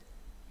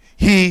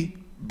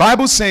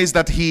 Bible says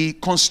that he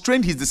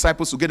constrained his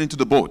disciples to get into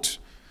the boat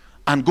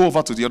and go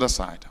over to the other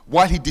side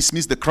while he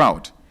dismissed the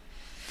crowd.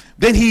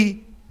 Then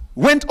he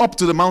went up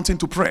to the mountain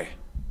to pray.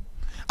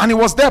 And he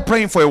was there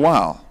praying for a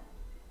while.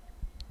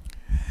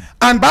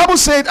 And Bible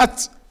said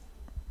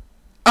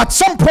at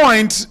some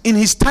point in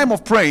his time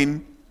of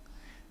praying,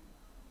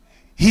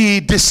 he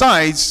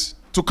decides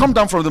to come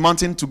down from the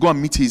mountain to go and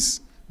meet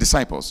his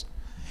disciples.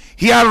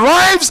 He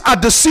arrives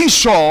at the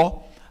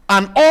seashore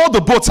and all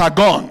the boats are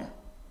gone.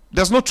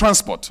 There's no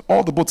transport.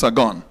 All the boats are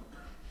gone.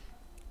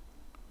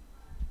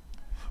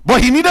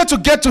 But he needed to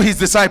get to his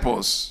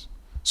disciples.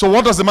 So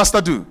what does the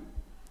master do?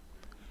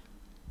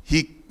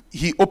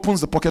 He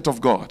opens the pocket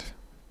of God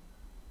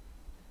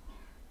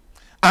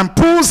and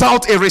pulls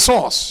out a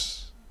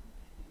resource,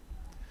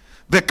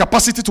 the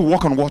capacity to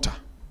walk on water.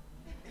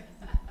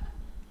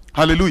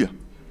 Hallelujah.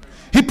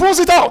 He pulls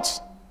it out.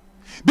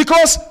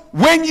 Because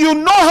when you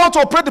know how to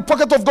operate the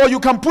pocket of God, you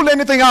can pull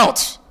anything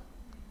out.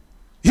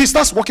 He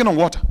starts walking on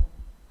water,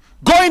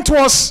 going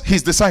towards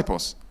his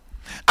disciples.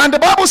 And the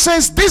Bible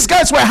says these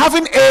guys were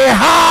having a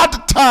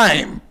hard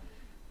time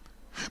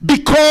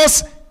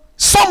because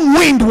some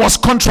wind was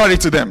contrary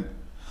to them.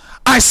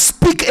 I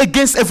speak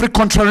against every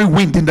contrary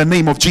wind in the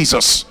name of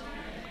Jesus.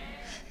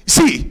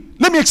 See,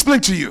 let me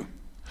explain to you.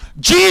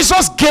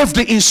 Jesus gave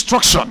the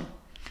instruction,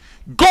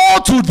 go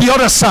to the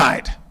other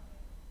side.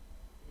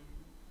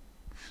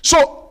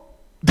 So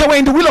they were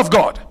in the will of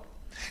God.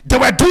 They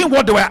were doing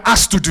what they were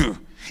asked to do.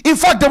 In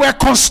fact, they were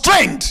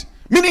constrained,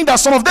 meaning that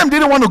some of them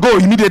didn't want to go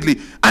immediately,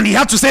 and he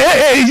had to say,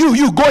 hey,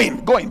 you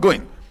going.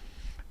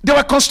 They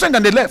were constrained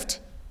and they left.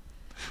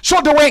 So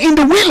they were in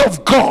the will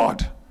of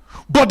God,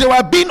 but they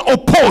were being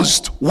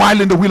opposed while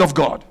in the will of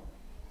God.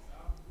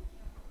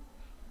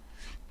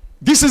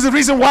 This is the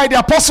reason why the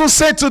apostle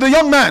said to the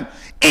young man,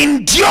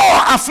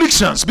 endure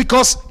afflictions,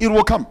 because it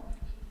will come.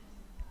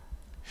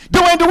 They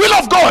were in the will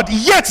of God,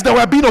 yet they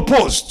were being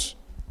opposed.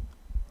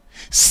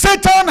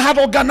 Satan had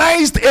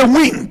organized a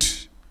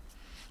wind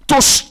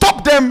to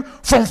stop them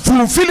from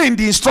fulfilling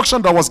the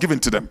instruction that was given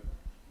to them.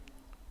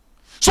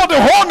 So the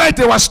whole night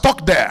they were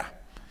stuck there.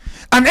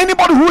 And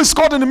anybody who is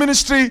called in the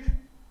ministry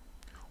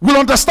will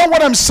understand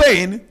what I'm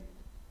saying.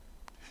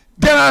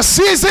 There are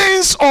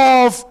seasons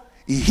of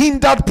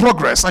hindered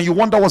progress, and you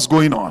wonder what's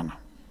going on.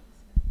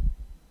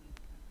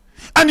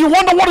 And you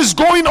wonder what is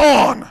going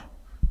on.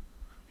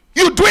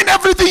 You're doing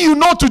everything you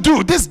know to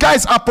do. These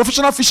guys are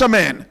professional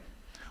fishermen.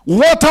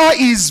 Water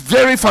is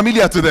very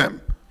familiar to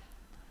them.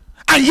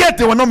 And yet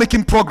they were not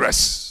making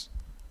progress.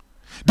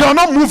 They are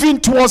not moving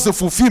towards the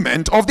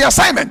fulfillment of the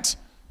assignment.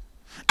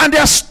 And they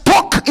are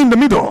stuck in the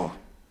middle.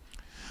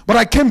 But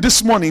I came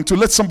this morning to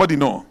let somebody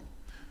know,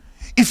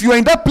 if you are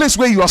in that place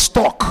where you are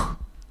stuck,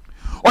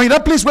 or in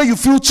that place where you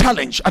feel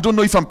challenged, I don't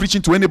know if I'm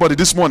preaching to anybody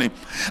this morning,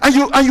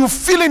 and you're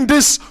feeling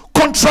this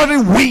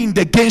contrary wind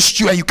against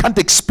you and you can't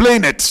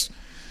explain it.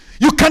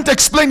 You can't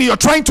explain it. You're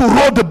trying to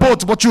row the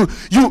boat, but you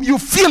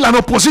feel an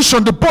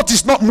opposition. The boat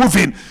is not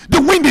moving.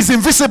 The wind is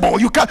invisible.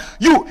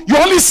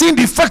 You're only seeing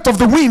the effect of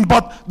the wind,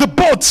 but the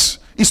boat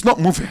is not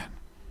moving.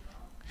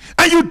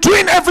 And you're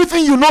doing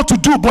everything you know to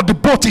do, but the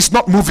boat is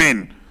not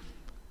moving.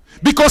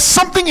 Because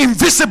something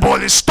invisible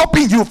is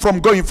stopping you from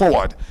going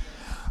forward.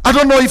 I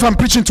don't know if I'm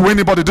preaching to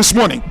anybody this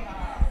morning.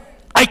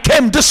 I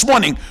came this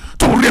morning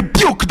to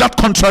rebuke that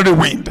contrary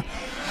wind.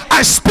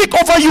 I speak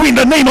over you in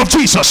the name of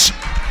Jesus.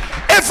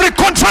 Every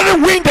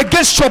contrary wind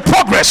against your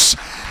progress,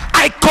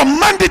 I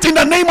command it in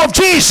the name of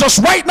Jesus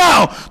right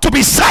now to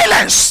be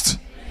silenced.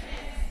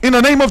 In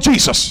the name of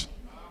Jesus.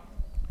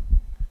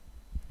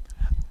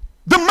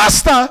 The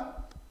master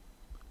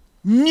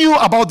knew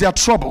about their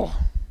trouble.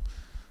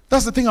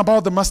 That's the thing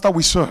about the master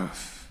we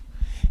serve.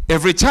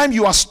 Every time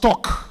you are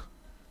stuck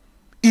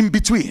in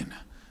between,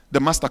 the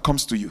master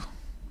comes to you.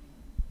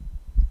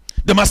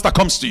 The master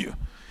comes to you.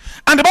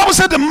 And the Bible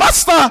said the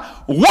master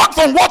walked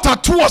on water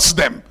towards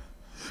them.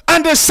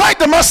 And they sight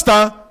the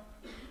master,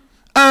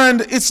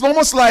 and it's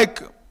almost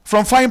like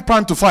from frying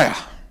pan to fire.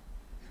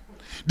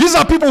 These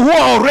are people who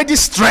are already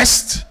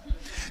stressed.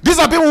 These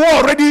are people who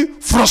are already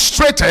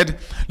frustrated.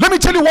 Let me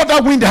tell you what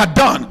that wind had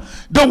done.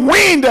 The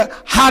wind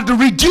had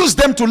reduced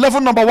them to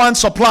level number 1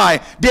 supply.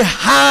 They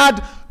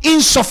had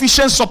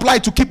insufficient supply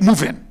to keep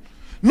moving.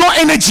 No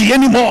energy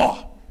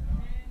anymore.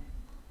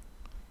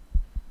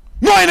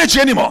 No energy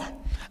anymore.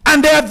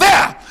 And they are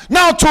there.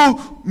 Now,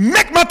 to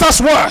make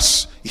matters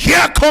worse,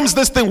 here comes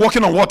this thing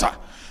walking on water.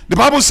 The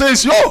Bible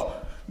says, yo,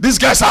 these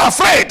guys are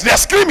afraid. They're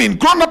screaming.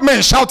 Grown-up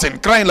men shouting,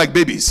 crying like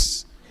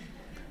babies.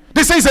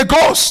 They say it's a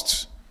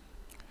ghost.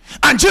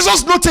 And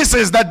Jesus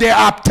notices that they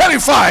are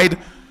terrified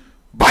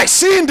by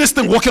seeing this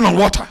thing walking on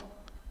water.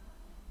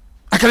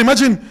 I can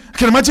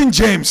imagine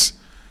James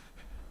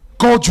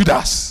called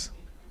Judas.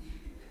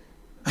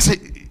 I say,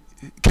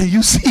 can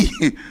you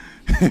see?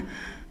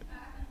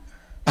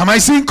 Am I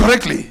seeing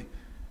correctly?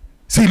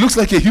 See, he looks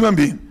like a human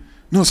being.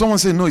 No, someone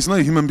said, no, it's not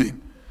a human being.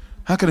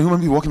 How can a human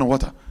being walking on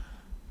water?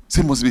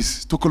 Say, must be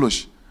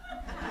Tokolosh.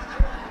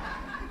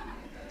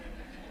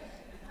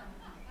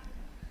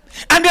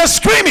 And they're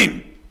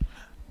screaming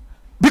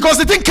because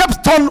the thing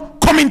kept on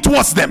coming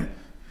towards them.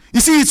 You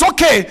see, it's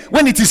okay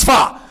when it is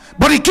far,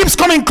 but it keeps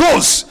coming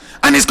close,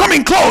 and it's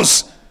coming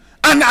close.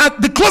 And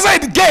the closer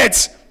it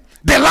gets,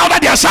 the louder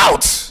their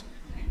shouts.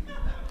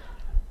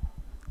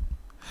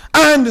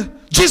 And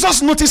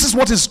Jesus notices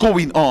what is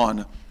going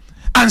on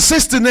and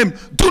says to them,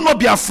 do not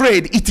be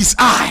afraid, it is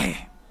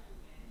I.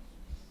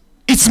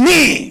 It's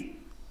me.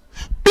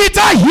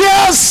 Peter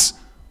hears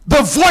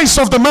the voice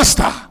of the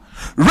master,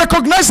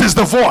 recognizes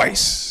the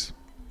voice.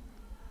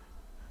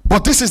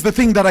 But this is the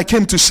thing that I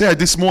came to share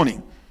this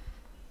morning.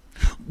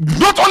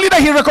 Not only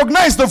that he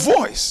recognized the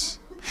voice,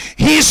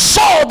 he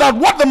saw that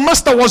what the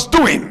master was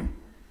doing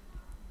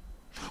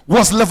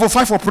was level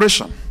 5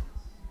 operation.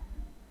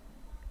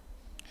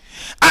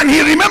 And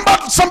he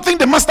remembered something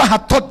the master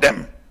had taught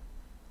them.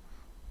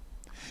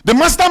 The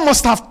master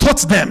must have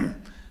taught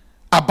them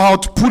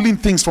about pulling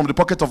things from the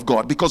pocket of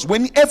God, because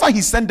whenever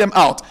he sent them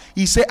out,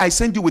 he said, I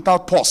send you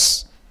without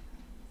pause.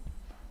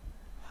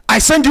 I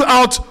send you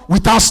out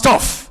without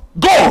stuff.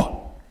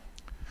 Go.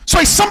 So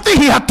it's something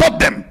he had taught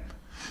them,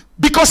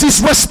 because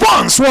his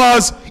response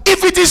was,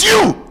 if it is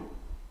you.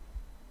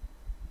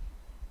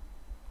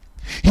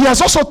 He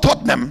has also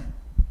taught them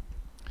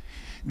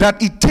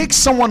that it takes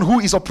someone who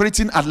is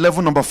operating at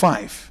level number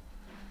 5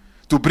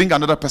 to bring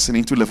another person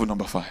into level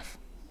number 5.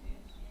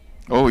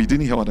 Oh, you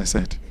didn't hear what I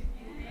said.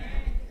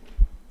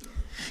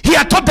 He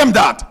had taught them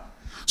that.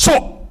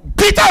 So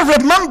Peter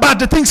remembered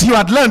the things he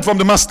had learned from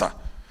the master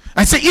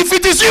and said, if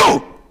it is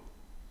you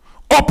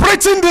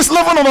operating this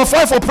level number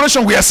 5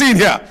 operation we are seeing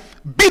here,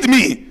 bid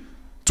me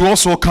to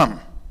also come.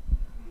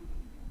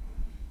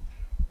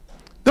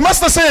 The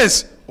master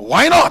says,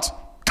 why not?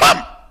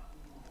 Come.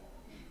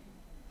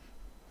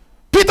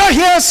 Peter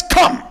hears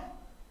come.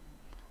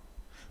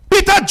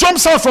 Peter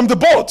jumps out from the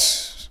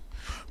boat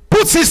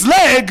Puts his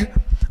leg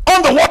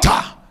on the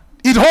water,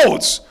 it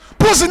holds.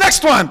 Puts the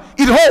next one,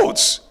 it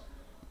holds.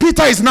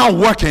 Peter is now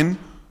working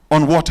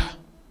on water.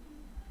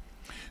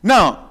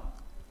 Now,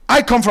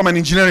 I come from an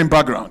engineering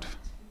background.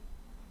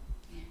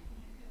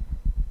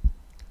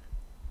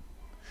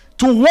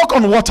 To walk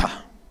on water,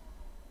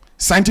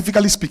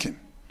 scientifically speaking,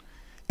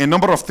 a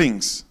number of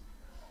things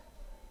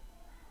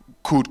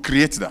could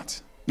create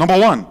that. Number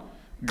one,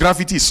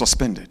 gravity is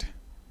suspended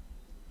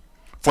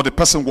for the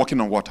person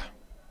walking on water.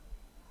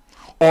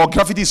 Or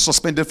gravity is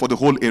suspended for the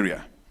whole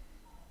area.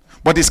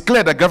 But it's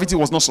clear that gravity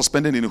was not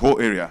suspended in the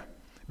whole area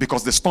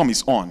because the storm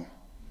is on.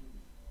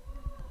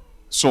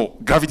 So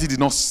gravity did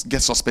not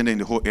get suspended in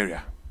the whole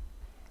area.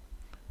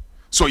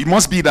 So it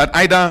must be that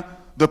either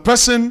the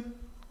person,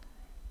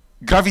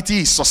 gravity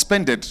is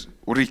suspended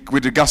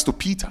with regards to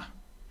Peter,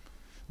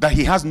 that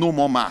he has no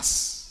more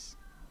mass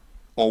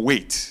or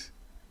weight,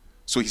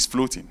 so he's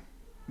floating.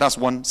 That's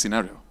one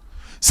scenario.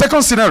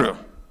 Second scenario,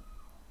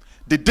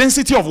 the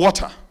density of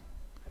water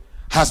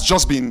has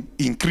just been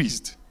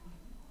increased.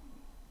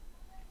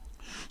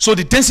 So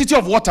the density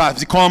of water has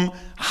become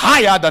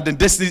higher than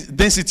the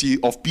density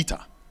of Peter.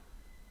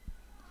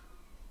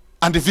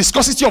 And the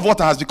viscosity of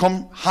water has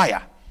become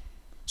higher.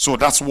 So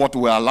that's what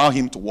will allow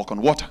him to walk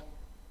on water.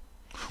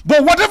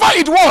 But whatever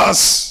it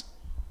was,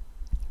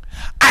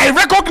 I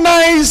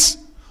recognize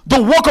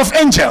the work of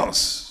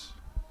angels.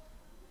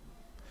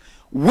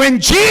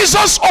 When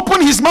Jesus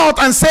opened his mouth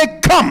and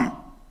said, "Come,"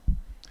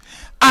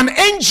 an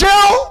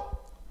angel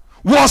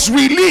was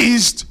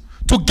released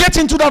to get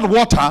into that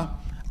water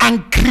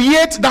and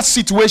create that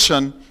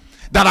situation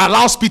that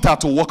allows Peter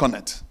to walk on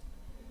it.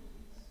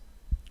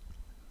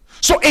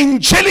 So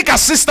angelic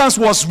assistance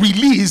was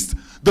released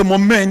the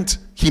moment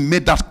he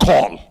made that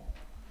call.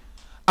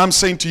 I'm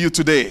saying to you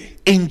today,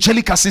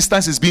 angelic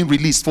assistance is being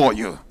released for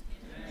you.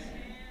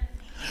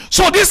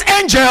 So this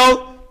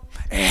angel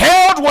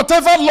held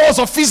whatever laws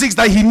of physics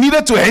that he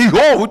needed to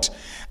hold,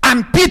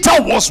 and Peter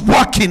was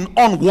walking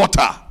on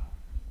water.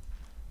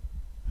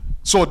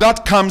 So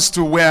that comes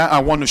to where I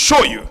want to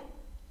show you.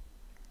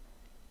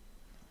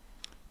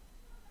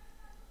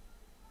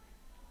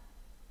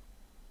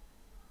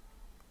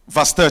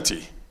 Verse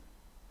 30.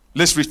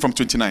 Let's read from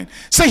 29.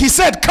 So he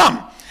said,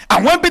 "Come."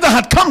 And when Peter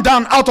had come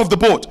down out of the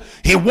boat,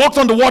 he walked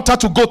on the water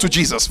to go to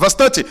Jesus. Verse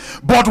 30.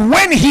 But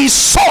when he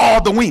saw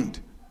the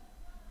wind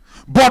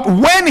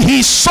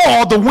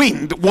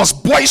was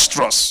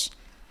boisterous,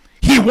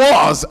 he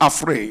was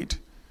afraid.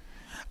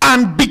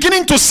 And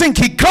beginning to sink,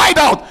 he cried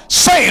out,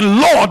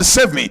 saying, "Lord,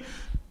 save me."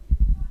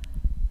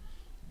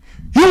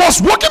 He was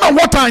walking on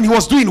water and he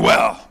was doing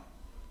well.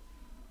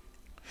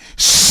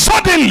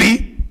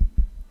 Suddenly,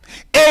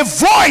 a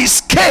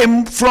voice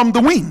came from the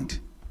wind.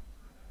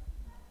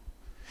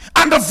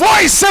 And the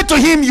voice said to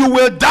him, "You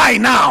will die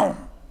now."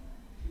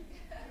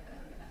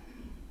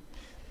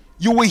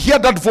 You will hear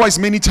that voice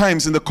many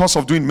times in the course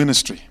of doing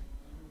ministry.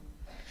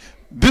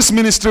 This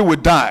ministry will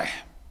die.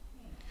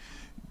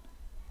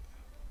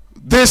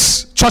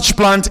 This church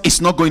plant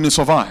is not going to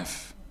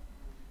survive.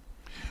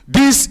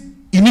 This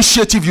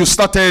initiative you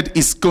started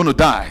is going to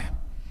die.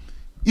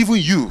 Even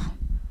you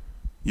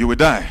will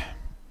die.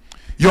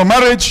 Your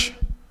marriage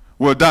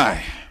will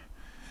die.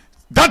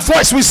 That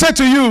voice will say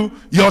to you,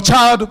 your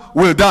child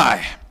will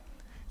die.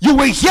 You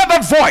will hear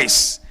that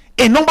voice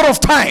a number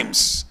of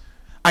times.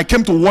 I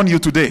came to warn you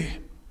today.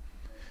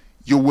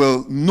 You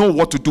will know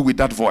what to do with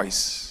that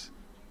voice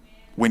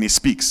when it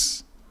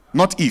speaks.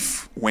 Not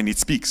if, when it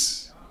speaks.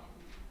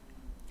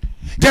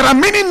 There are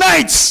many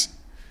nights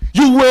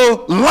you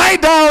will lie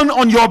down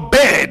on your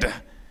bed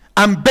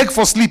and beg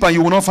for sleep and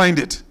you will not find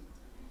it.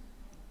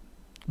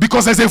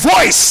 Because there's a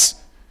voice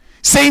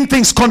saying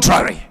things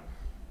contrary.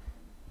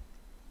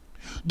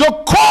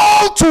 The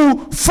call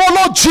to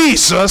follow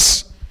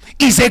Jesus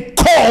is a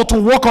call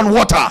to walk on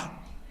water.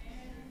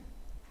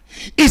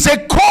 It's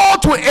a call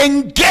to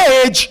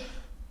engage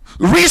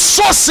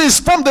resources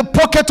from the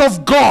pocket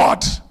of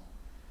God.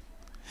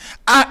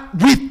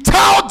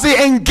 Without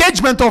the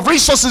engagement of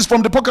resources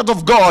from the pocket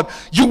of God,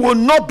 you will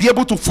not be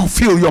able to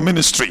fulfill your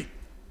ministry.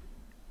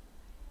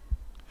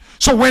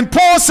 So when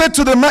Paul said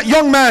to the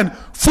young man,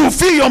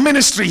 "Fulfill your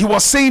ministry," he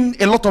was saying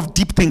a lot of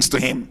deep things to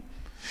him.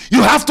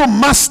 You have to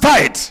master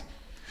it.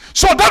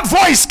 So that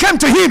voice came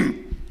to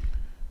him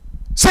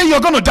saying,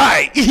 "You're going to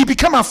die." He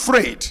became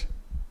afraid.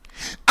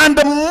 And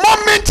the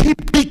moment he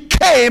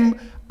became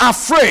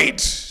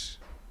afraid,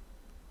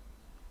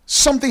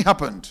 something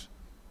happened.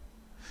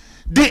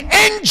 The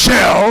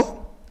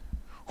angel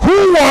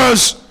who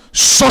was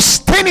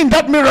sustaining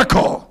that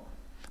miracle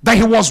that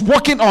he was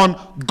working on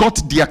got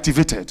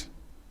deactivated.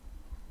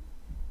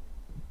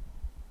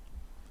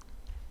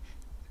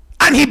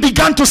 And he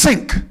began to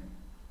sink.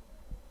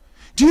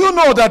 Do you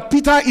know that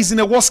Peter is in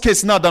a worse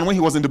case now than when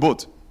he was in the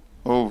boat?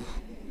 Oh.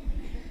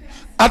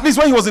 At least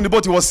when he was in the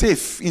boat, he was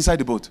safe inside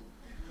the boat.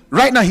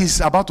 Right now, he's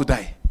about to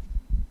die.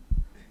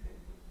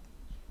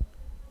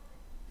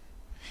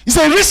 It's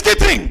a risky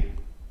thing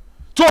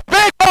to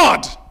obey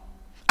God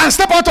and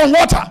step out on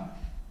water.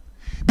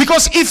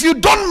 Because if you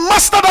don't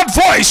master that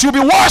voice, you'll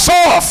be worse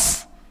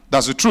off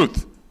That's the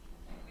truth.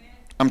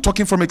 I'm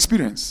talking from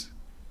experience.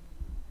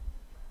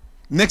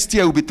 Next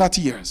year will be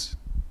 30 years.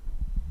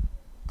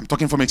 I'm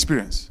talking from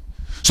experience.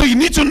 So you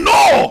need to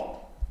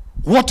know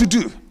what to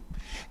do.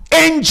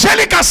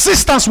 Angelic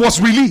assistance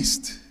was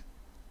released.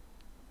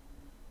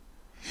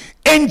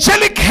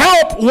 Angelic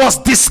help was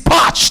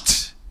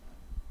dispatched.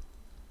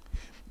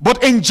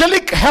 But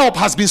angelic help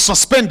has been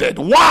suspended.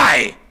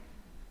 Why?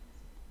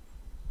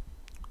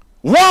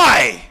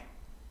 Why?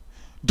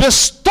 The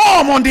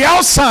storm on the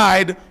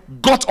outside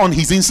got on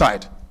his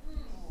inside.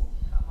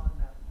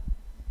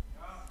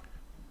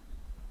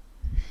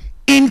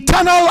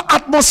 Internal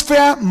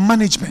atmosphere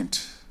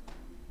management.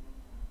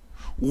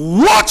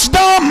 Watch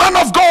thou, man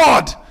of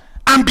God,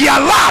 and be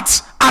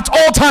alert at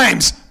all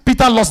times.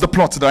 Peter lost the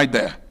plot right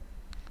there.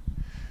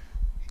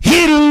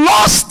 He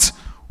lost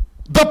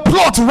the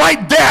plot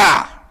right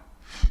there.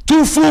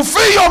 To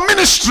fulfill your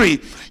ministry,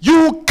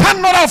 you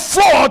cannot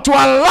afford to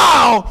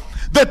allow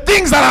the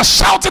things that are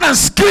shouting and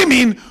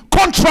screaming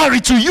contrary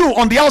to you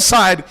on the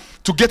outside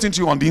to get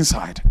into you on the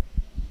inside.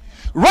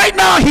 Right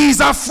now, he's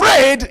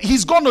afraid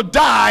he's going to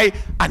die,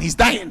 and he's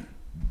dying.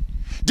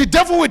 The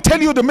devil will tell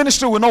you the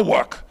ministry will not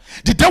work.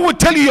 The devil will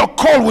tell you your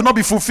call will not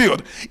be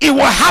fulfilled. It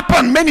will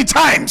happen many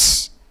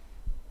times.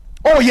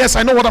 Oh yes,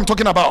 I know what I'm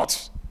talking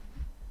about.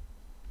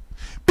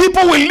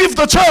 People will leave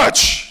the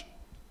church.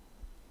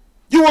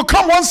 You will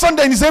come one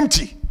Sunday and it's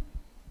empty.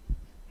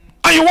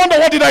 And you wonder,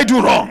 what did I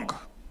do wrong?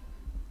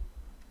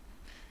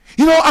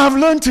 You know, I've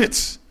learned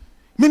it.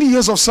 Many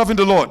years of serving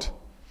the Lord.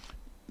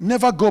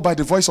 Never go by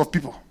the voice of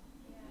people.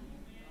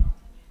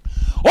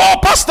 Oh,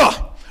 pastor,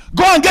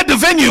 go and get the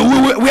venue.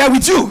 We are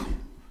with you.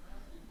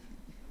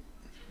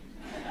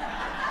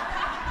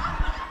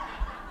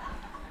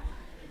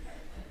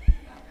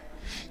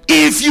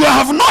 If you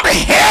have not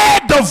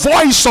heard the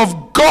voice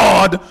of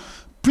God,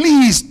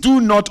 please do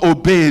not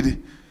obey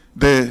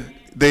the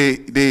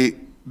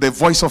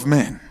voice of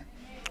men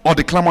or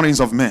the clamorings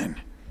of men.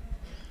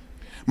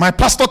 My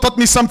pastor taught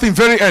me something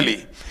very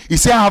early. He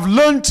said, I have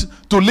learned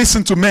to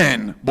listen to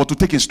men, but to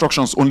take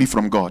instructions only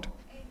from God.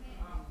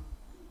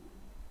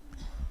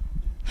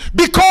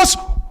 Because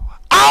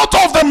out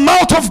of the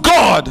mouth of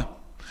God,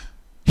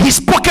 his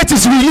pocket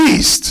is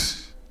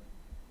released.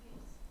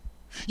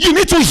 You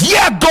need to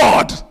hear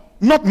God,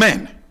 not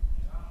men.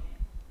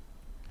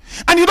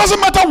 And it doesn't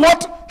matter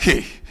what.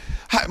 Hey,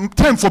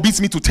 time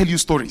forbids me to tell you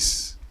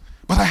stories,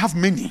 but I have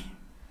many.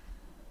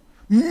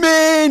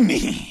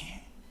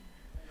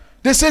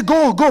 They say,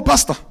 go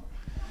pastor,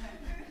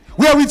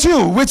 we are with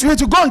you. Wait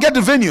to go and get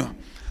the venue,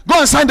 go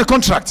and sign the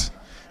contract.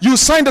 You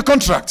sign the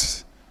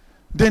contract,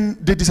 then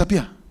they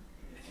disappear,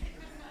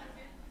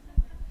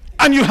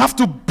 and you have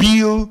to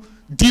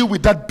deal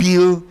with that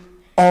bill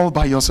all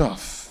by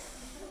yourself.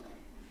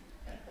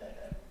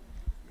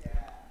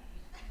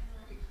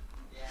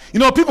 You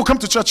know, people come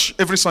to church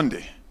every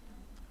Sunday,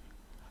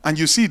 and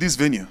you see this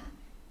venue.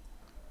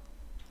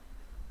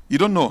 You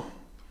don't know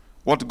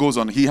what goes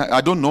on. I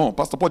don't know.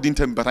 Pastor Paul didn't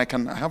tell me, but I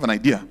have an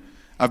idea.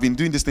 I've been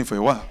doing this thing for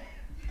a while.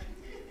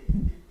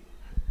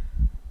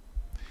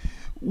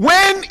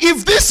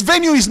 If this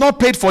venue is not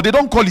paid for, they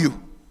don't call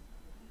you.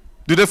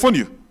 Do they phone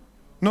you?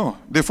 No,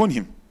 they phone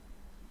him.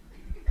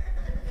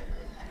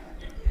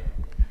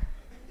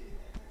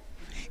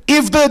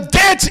 If the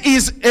debt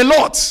is a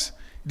lot,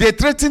 they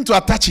threaten to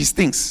attach his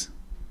things,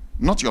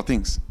 not your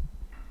things.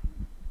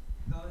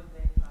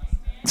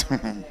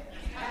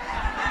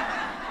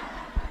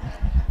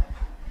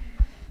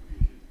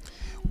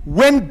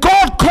 When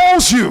God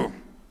calls you,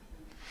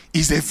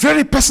 it's a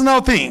very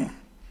personal thing.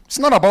 It's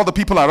not about the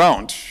people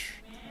around.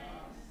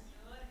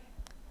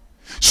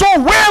 So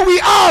where we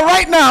are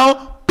right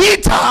now,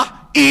 Peter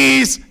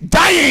is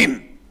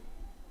dying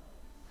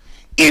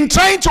in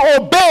trying to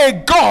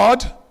obey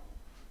God,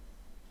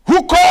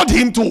 who called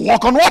him to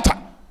walk on water.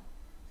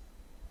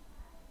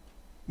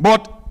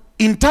 But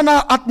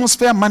internal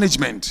atmosphere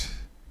management,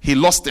 he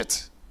lost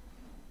it.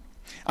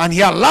 And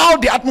he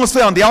allowed the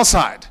atmosphere on the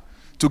outside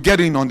to get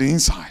in on the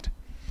inside.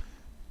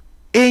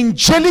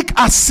 Angelic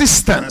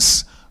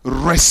assistance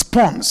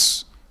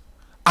responds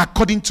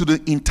according to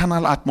the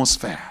internal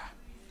atmosphere.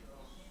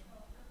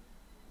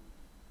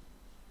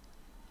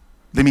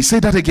 Let me say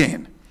that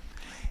again.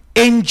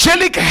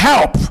 Angelic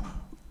help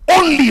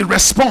only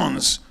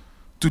responds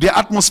to the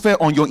atmosphere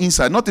on your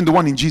inside, not in the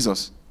one in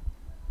Jesus.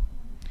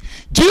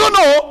 Do you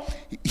know,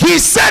 he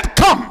said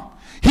come.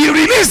 He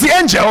released the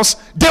angels.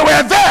 They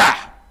were there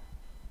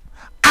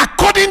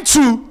according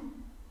to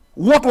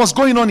what was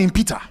going on in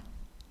Peter.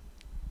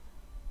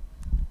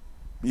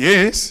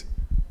 Yes.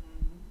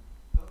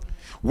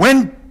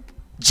 When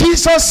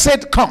Jesus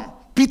said come,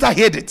 Peter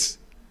heard it.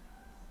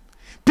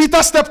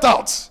 Peter stepped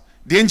out.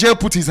 The angel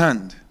put his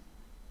hand.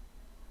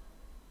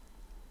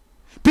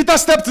 Peter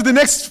stepped to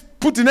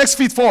put the next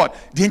feet forward.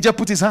 The angel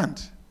put his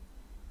hand.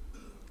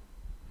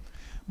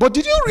 But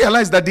did you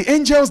realize that the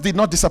angels did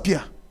not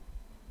disappear?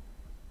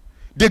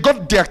 They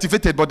got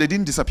deactivated, but they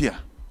didn't disappear.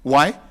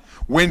 Why?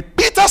 When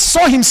Peter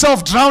saw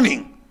himself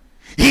drowning,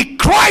 he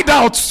cried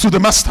out to the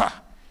master,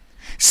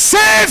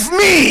 "Save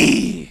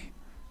me!"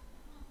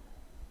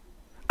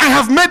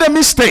 have made a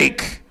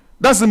mistake.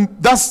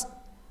 That's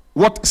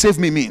what save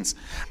me means.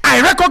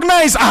 I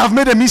recognize I have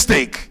made a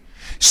mistake.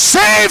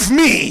 Save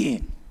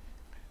me.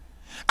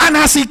 And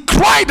as he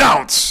cried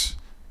out,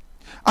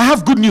 I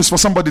have good news for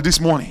somebody this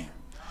morning.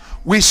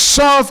 We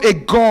serve a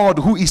God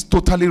who is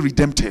totally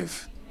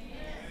redemptive.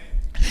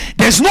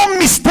 There's no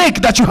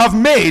mistake that you have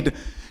made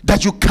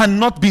that you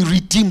cannot be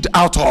redeemed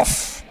out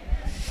of.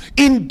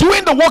 In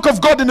doing the work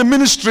of God in the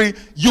ministry,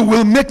 you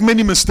will make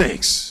many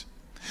mistakes.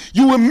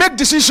 You will make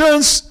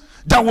decisions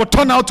that will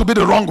turn out to be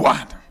the wrong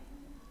one.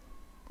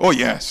 Oh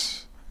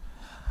yes.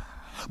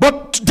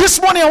 But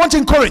this morning I want to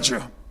encourage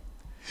you.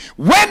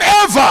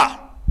 Whenever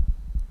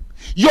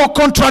your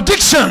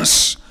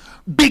contradictions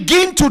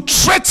begin to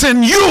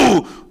threaten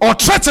you or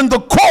threaten the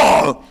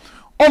call,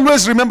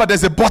 always remember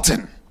there's a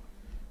button.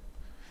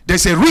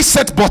 There's a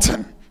reset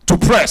button to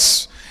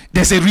press.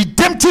 There's a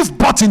redemptive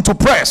button to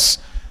press.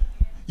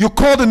 You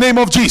call the name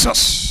of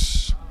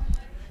Jesus.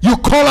 You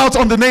call out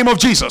on the name of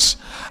Jesus.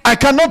 I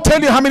cannot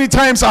tell you how many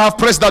times I have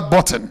pressed that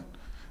button.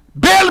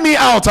 Bail me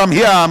out. I'm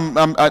here.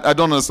 I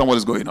don't understand what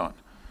is going on.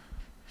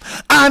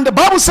 And the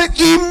Bible said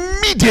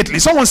immediately.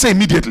 Someone say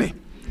immediately.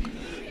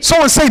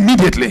 Someone say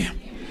immediately.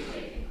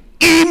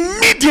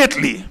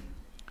 Immediately.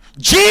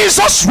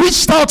 Jesus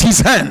reached out his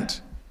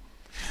hand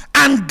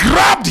and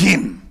grabbed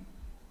him.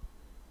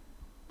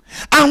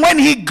 And when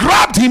he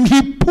grabbed him,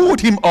 he pulled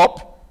him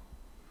up.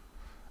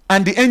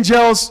 And the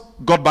angels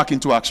got back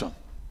into action.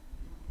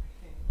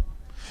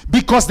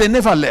 Because they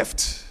never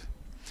left.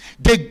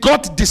 They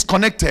got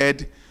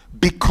disconnected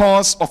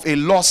because of a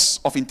loss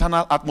of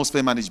internal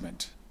atmosphere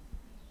management.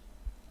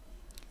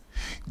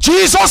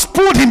 Jesus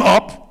pulled him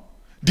up.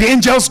 The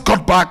angels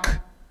got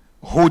back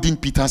holding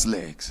Peter's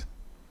legs.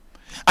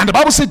 And the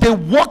Bible said they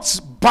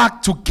walked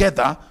back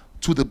together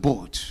to the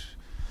boat.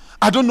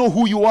 I don't know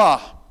who you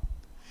are.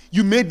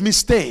 You made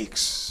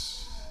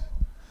mistakes.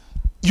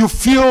 You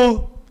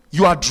feel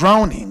you are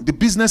drowning. The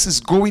business is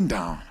going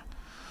down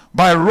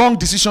by wrong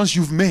decisions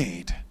you've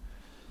made.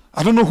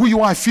 I don't know who you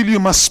are. I feel you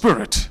in my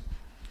spirit.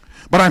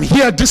 But I'm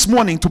here this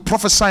morning to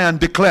prophesy and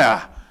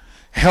declare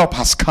help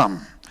has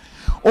come.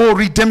 Oh,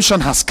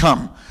 redemption has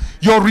come.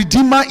 Your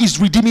Redeemer is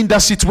redeeming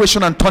that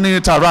situation and turning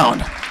it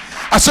around.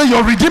 I say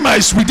your Redeemer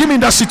is redeeming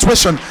that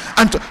situation.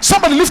 And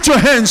somebody lift your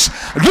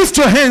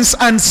hands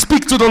and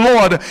speak to the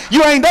Lord.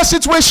 You are in that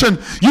situation.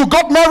 You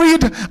got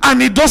married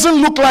and it doesn't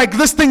look like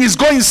this thing is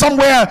going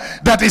somewhere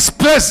that is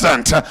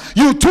pleasant.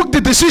 You took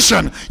the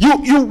decision.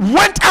 You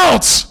went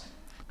out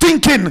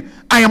thinking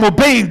I am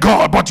obeying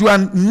God, but you are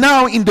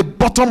now in the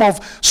bottom of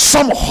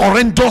some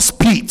horrendous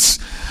pit.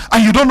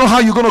 And you don't know how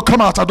you're going to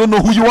come out. I don't know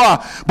who you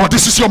are, but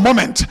this is your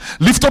moment.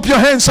 Lift up your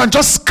hands and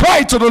just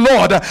cry to the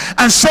Lord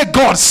and say,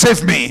 God,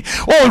 save me.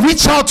 Oh,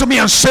 reach out to me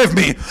and save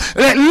me.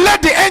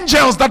 Let the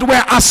angels that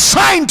were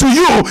assigned to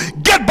you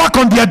get back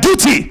on their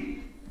duty.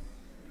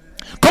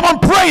 Come on,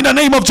 pray in the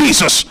name of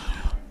Jesus.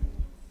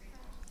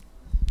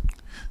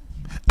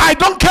 I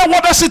don't care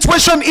what the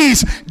situation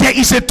is. There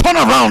is a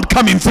turnaround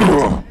coming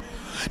through.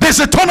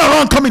 There's a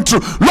turnaround coming through.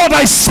 Lord,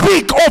 I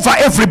speak over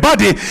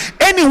everybody.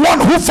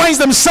 Anyone who finds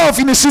themselves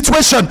in a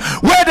situation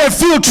where they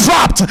feel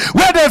trapped,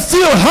 where they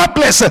feel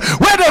helpless,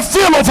 where they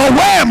feel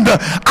overwhelmed,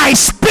 I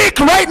speak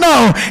right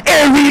now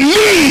a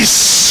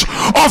release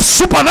of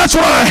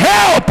supernatural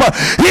help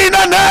in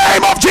the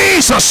name of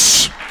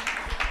Jesus.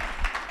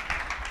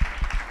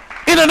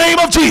 In the name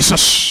of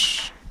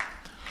Jesus.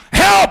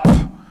 Help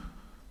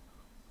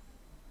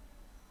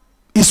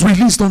is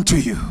released unto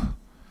you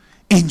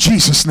in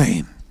Jesus'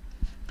 name.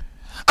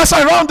 As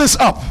I round this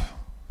up,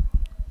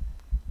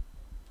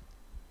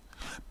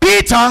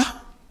 Peter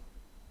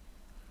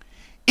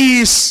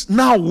is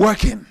now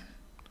working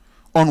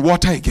on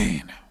water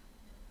again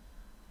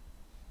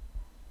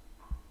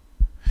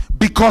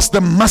because the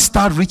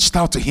master reached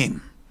out to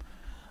him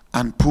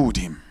and pulled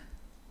him.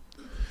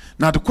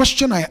 Now the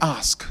question I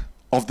ask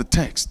of the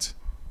text,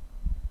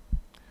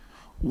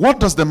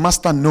 what does the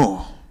master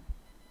know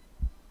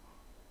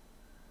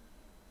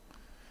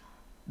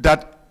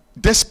that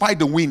despite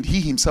the wind,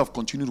 he himself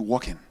continued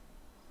walking,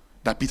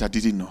 that Peter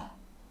didn't know?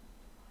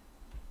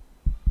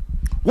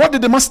 What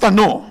did the master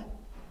know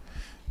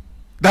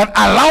that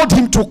allowed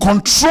him to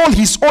control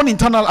his own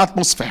internal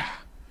atmosphere?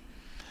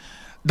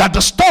 That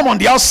the storm on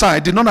the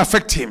outside did not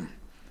affect him.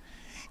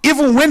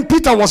 Even when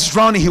Peter was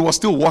drowning, he was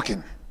still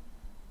walking.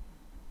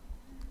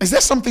 Is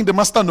there something the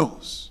master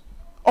knows?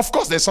 Of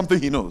course there's something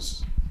he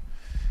knows.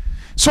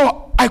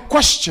 So I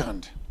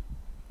questioned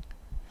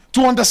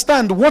to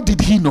understand, what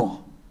did he know?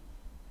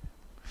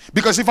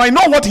 Because if I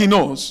know what he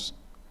knows,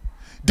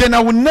 then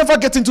I will never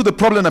get into the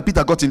problem that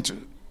Peter got into.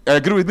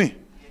 Agree with me?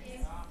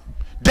 Yes.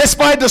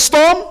 Despite the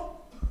storm,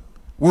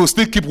 we'll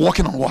still keep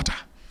walking on water.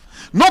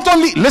 Not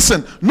only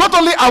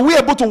are we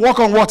able to walk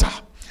on water,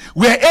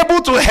 we are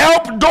able to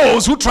help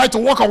those who try to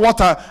walk on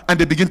water and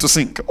they begin to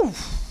sink.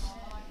 Oof.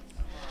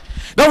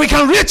 Now we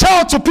can reach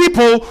out to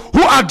people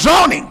who are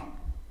drowning.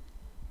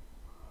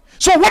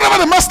 So whatever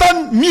the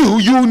master knew,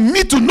 you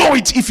need to know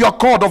it if you're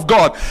called of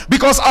God.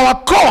 Because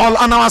our call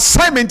and our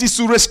assignment is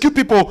to rescue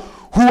people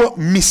who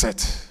miss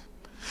it.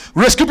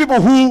 rescue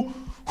people who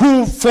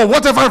for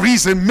whatever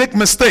reason make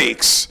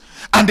mistakes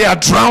and they are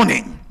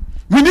drowning.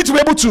 We need to be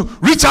able to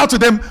reach out to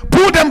them,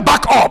 pull them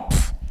back up.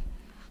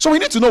 So we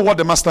need to know what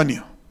the master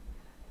knew.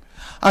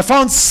 I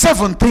found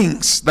 7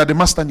 things that the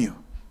master knew.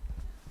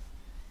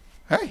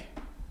 Hey,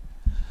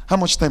 how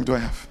much time do I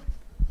have?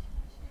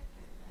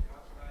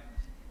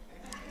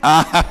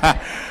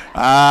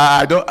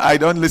 I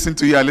don't listen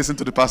to you, I listen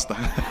to the pastor.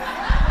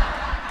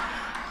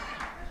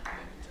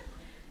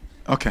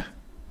 Okay.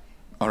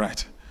 All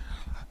right.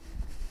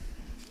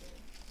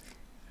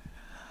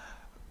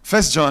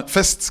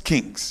 First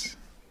Kings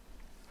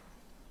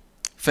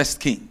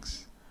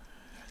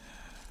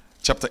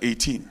chapter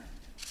 18.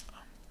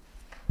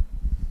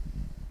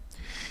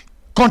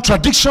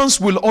 Contradictions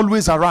will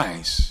always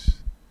arise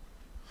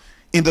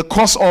in the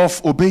course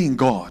of obeying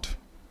God.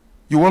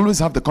 You always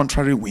have the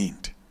contrary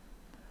wind.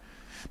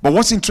 But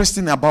what's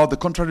interesting about the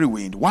contrary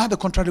wind, while the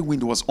contrary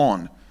wind was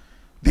on,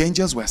 the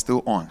angels were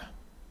still on.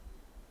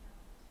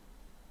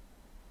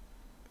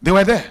 They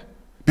were there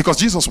because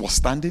Jesus was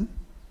standing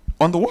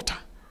on the water.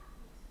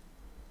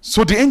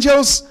 So the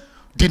angels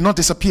did not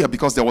disappear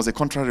because there was a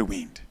contrary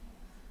wind.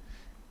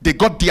 They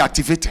got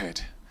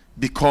deactivated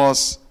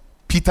because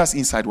Peter's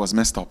inside was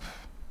messed up.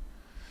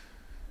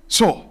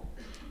 So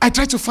I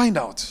tried to find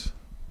out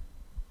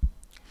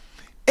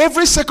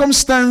every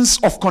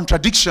circumstance of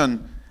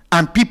contradiction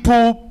and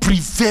people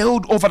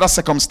prevailed over that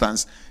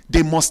circumstance.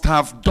 They must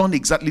have done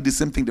exactly the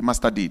same thing the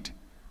master did.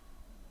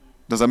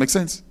 Does that make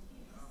sense?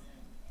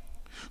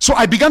 So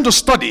I began to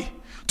study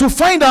to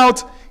find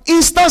out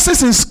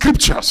instances in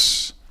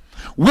scriptures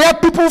where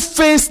people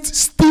faced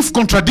stiff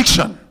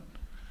contradiction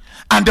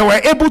and they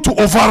were able to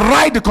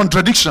override the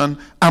contradiction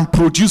and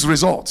produce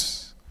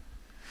results.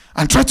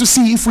 And try to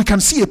see if we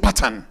can see a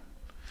pattern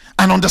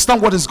and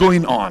understand what is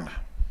going on.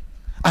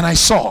 And I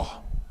saw.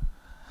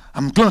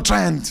 I'm going to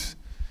try and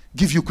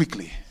give you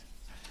quickly.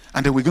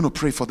 And then we're going to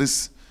pray for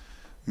this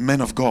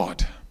men of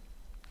God.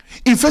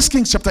 In 1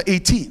 Kings chapter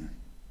 18,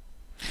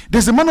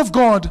 there's a man of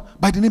God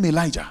by the name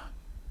Elijah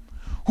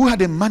who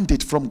had a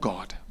mandate from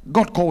God.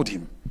 God called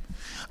him.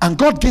 And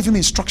God gave him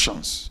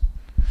instructions.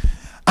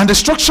 And the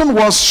instruction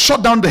was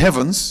shut down the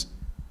heavens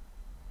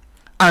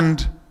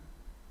and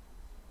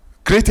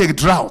create a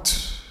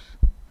drought.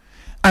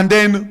 And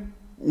then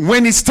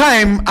when it's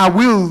time, I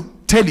will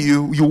tell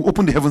you, you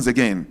open the heavens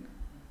again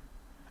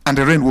and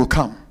the rain will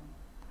come.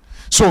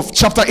 So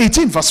chapter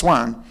 18 verse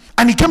 1,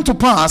 and it came to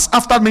pass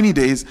after many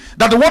days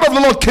that the word of the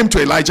Lord came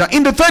to Elijah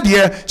in the 3rd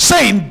year,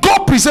 saying,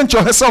 go present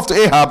yourself to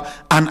Ahab,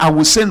 and I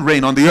will send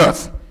rain on the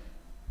earth.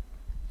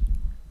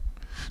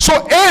 So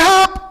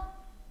Ahab,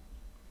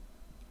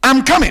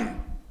 I'm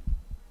coming.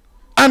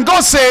 And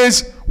God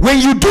says, when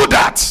you do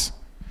that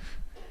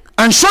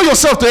and show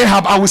yourself to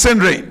Ahab, I will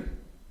send rain.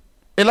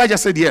 Elijah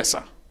said, yes,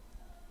 sir.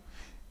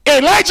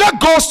 Elijah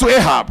goes to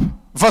Ahab,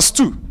 verse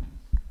 2.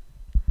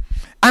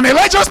 And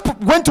Elijah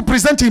went to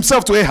present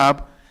himself to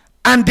Ahab,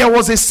 and there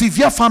was a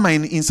severe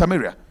famine in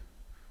Samaria.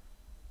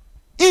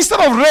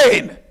 Instead of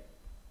rain,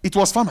 it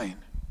was famine.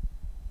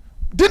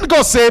 Didn't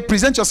God say,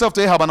 present yourself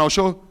to Ahab and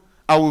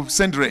I will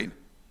send rain?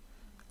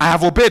 I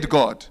have obeyed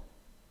God.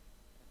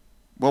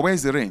 But where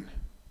is the rain?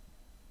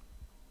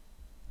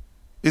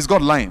 Is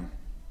God lying?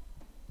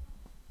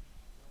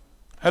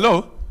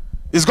 Hello?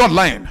 Is God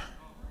lying?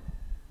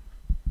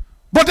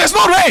 But there's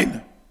no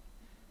rain.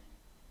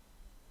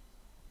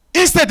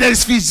 Instead, there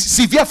is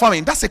severe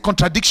famine. That's a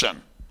contradiction.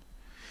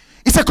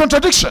 It's a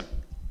contradiction.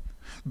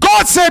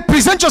 God said,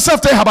 present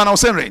yourself to Ahab and I'll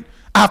send rain.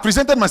 I have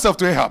presented myself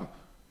to Ahab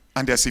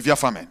and there's severe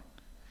famine.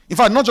 In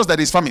fact, not just that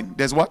there's famine,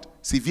 there's what?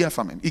 Severe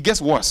famine. It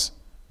gets worse.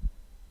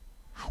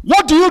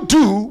 What do you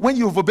do when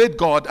you've obeyed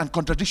God and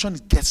contradiction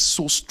gets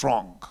so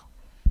strong?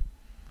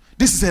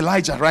 This is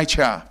Elijah right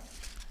here.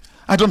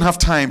 I don't have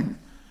time.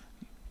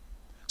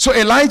 So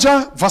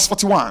Elijah, verse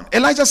 41,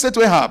 Elijah said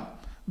to Ahab,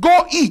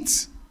 go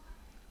eat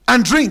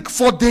and drink,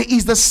 for there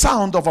is the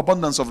sound of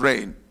abundance of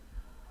rain.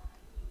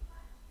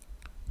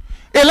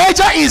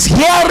 Elijah is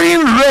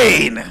hearing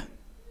rain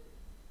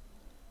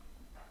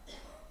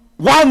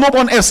while no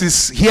one else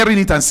is hearing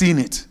it and seeing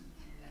it.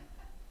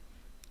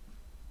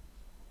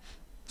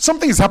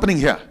 Something is happening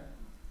here.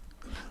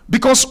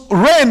 Because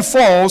rain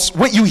falls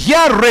when you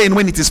hear rain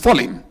when it is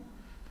falling.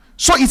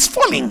 So it's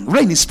falling.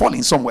 Rain is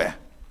falling somewhere.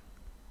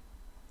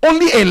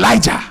 Only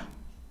Elijah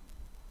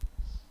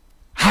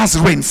has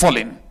rain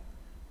falling.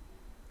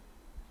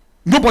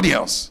 Nobody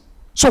else.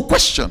 So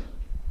question,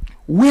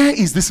 where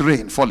is this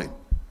rain falling?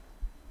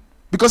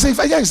 Because if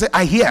I say,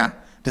 I hear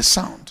the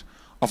sound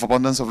of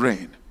abundance of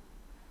rain.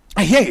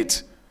 I hear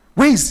it.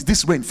 Where is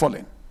this rain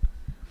falling?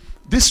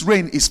 This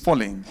rain is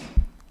falling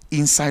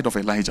inside of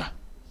Elijah.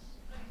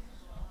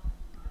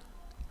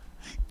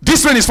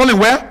 This rain is falling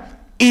where?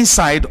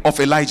 Inside of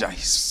Elijah.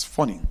 It's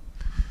falling.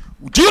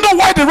 Do you know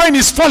why the rain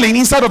is falling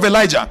inside of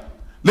Elijah?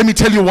 Let me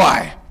tell you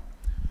why.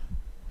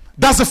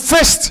 That's the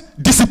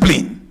first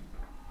discipline.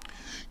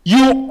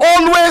 You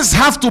always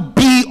have to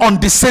be on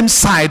the same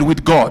side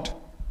with God.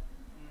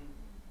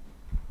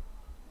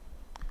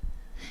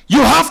 You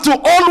have to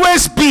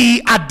always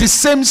be at the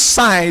same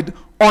side,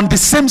 on the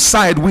same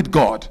side with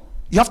God.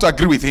 You have to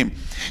agree with him.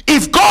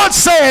 If God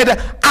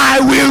said, I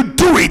will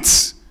do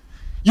it,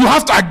 you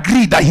have to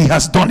agree that he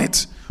has done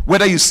it,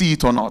 whether you see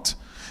it or not.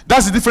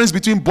 That's the difference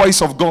between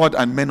boys of God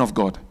and men of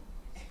God.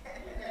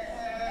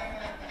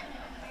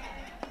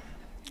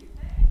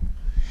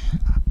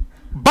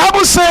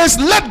 Bible says,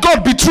 let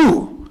God be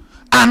true,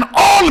 and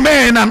all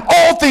men and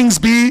all things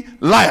be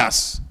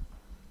liars.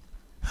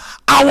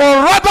 I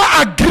will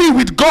rather agree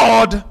with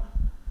God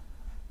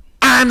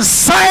and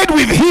side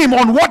with him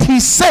on what he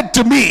said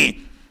to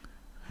me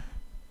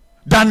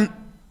than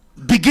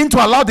begin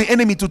to allow the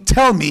enemy to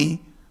tell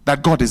me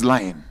that God is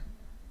lying.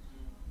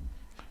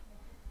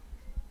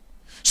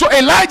 So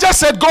Elijah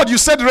said, God, you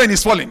said rain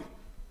is falling.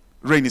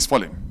 Rain is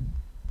falling.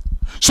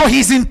 So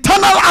his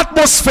internal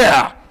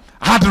atmosphere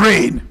had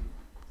rain.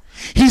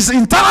 His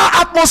internal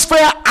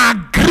atmosphere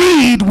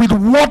agreed with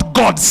what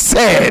God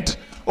said.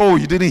 Oh,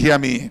 you didn't hear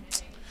me.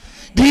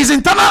 His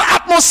internal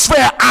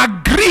atmosphere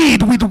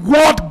agreed with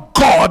what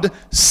God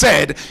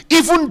said,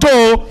 even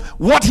though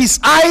what his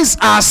eyes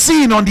are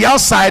seeing on the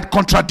outside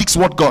contradicts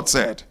what God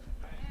said.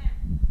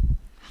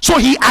 So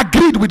he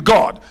agreed with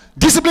God.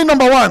 Discipline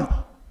number one,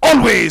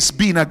 always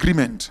be in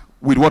agreement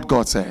with what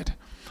God said,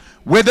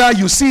 whether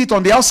you see it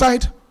on the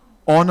outside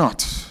or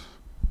not.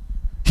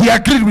 He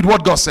agreed with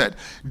what God said.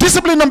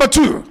 Discipline number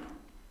two,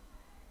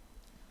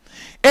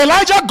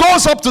 Elijah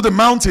goes up to the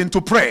mountain to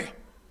pray,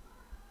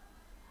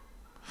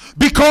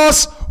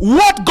 because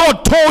what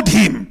God told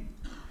him,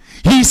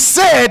 he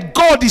said,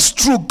 God is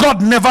true,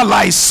 God never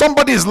lies.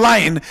 Somebody is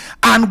lying,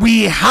 and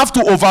we have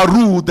to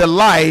overrule the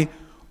lie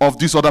of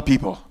these other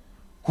people,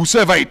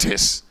 whosoever it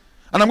is.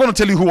 And I'm going to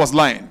tell you who was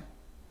lying.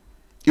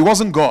 It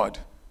wasn't God.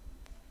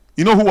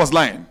 You know who was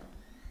lying?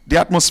 The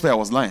atmosphere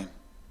was lying.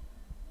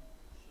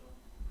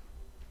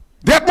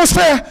 The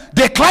atmosphere,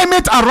 the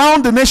climate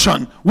around the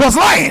nation was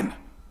lying.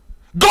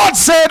 God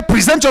said,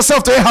 present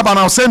yourself to Ahab and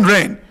I'll send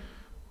rain.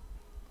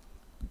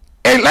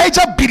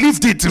 Elijah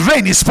believed it.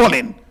 Rain is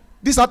falling.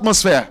 This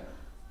atmosphere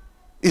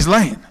is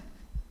lying.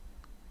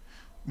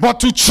 But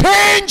to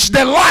change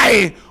the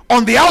lie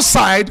on the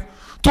outside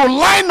to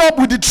line up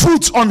with the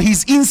truth on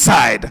his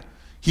inside,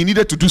 he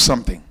needed to do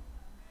something.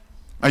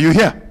 Are you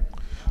here?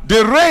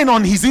 The rain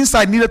on his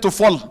inside needed to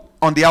fall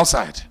on the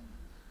outside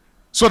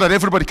so that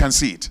everybody can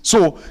see it.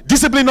 So,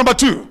 discipline number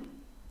two,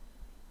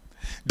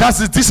 that's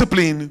the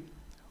discipline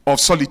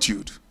of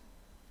solitude.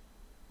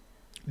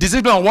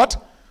 Discipline of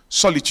what?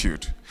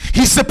 Solitude.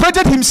 He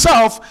separated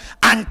himself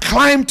and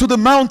climbed to the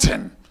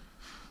mountain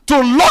to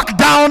lock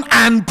down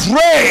and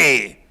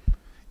pray.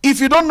 If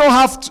you don't know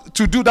how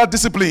to do that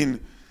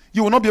discipline,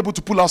 you will not be able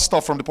to pull out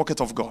stuff from the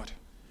pocket of God.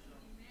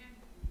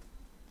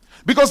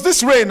 Because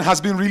this rain has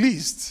been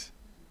released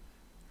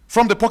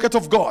from the pocket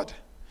of God.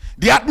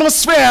 The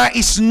atmosphere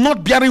is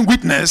not bearing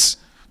witness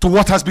to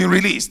what has been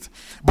released,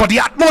 but the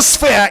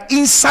atmosphere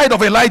inside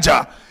of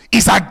Elijah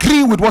is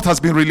agreeing with what has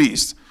been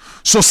released.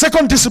 So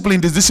second discipline,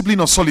 the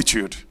discipline of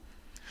solitude.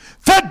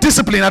 Third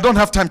discipline, I don't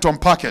have time to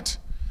unpack it.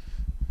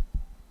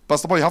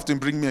 Pastor Paul, you have to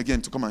bring me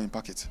again to come and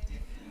unpack it.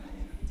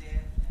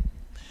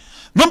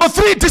 Number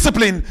three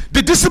discipline,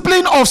 the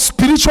discipline of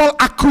spiritual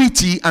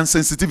acuity and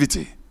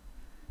sensitivity.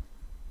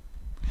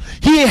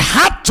 He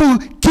had to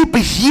keep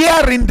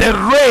hearing the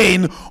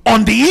rain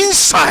on the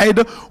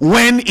inside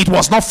when it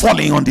was not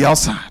falling on the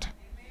outside.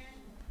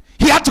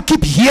 He had to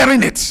keep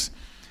hearing it.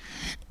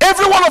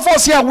 Every one of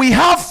us here, we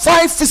have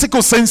 5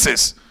 physical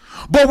senses.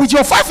 But with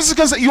your 5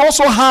 physical senses, you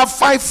also have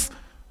 5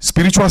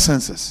 spiritual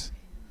senses.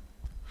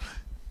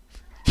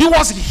 He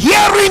was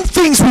hearing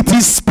things with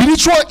his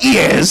spiritual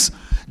ears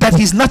that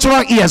his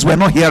natural ears were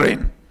not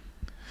hearing.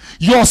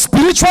 Your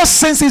spiritual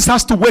senses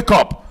has to wake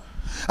up.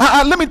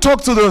 Let me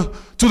talk to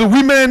the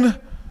women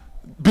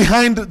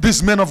behind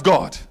these men of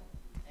God.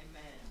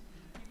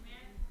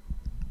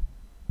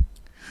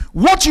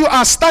 What you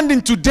are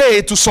standing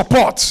today to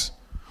support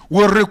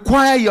will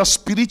require your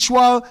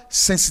spiritual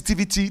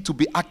sensitivity to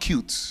be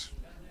acute.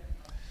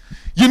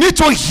 You need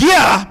to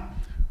hear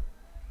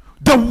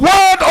the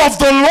word of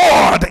the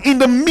Lord in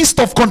the midst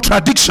of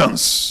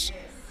contradictions.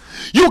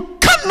 You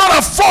cannot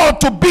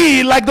afford to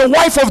be like the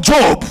wife of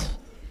Job.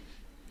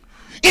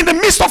 In the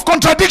midst of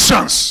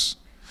contradictions,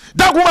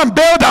 that woman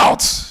bailed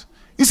out.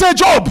 He said,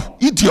 Job,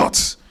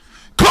 idiot,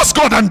 curse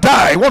God and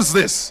die. What's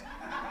this?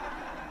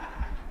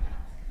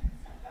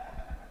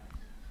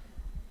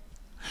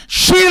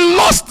 She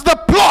lost the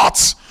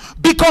plot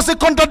because the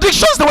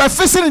contradictions they were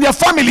facing in their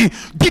family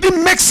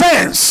didn't make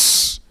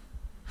sense.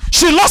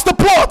 She lost the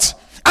plot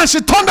and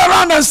she turned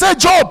around and said,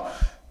 Job,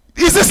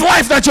 is this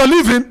life that you're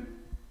living?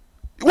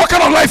 What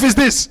kind of life is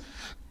this?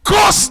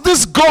 Curse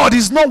this God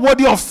is not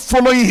worthy of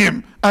following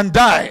him and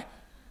die.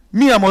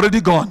 Me, I'm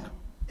already gone.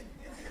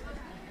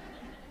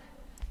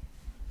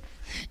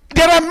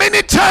 There are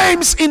many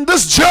times in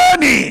this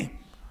journey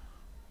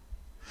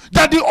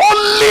that the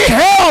only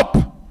help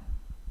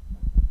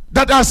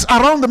that is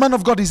around the man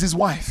of God is his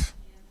wife.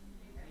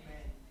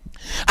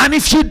 And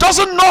if she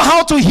doesn't know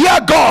how to hear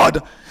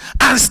God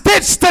and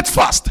stay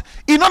steadfast,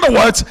 In other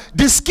words,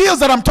 the skills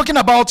that I'm talking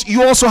about,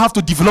 you also have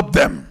to develop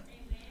them.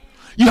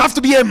 You have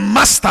to be a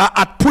master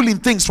at pulling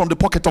things from the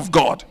pocket of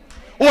God.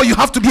 Or you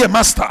have to be a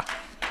master.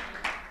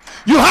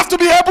 You have to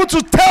be able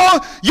to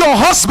tell your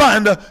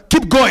husband,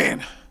 keep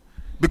going,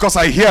 because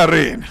I hear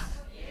rain.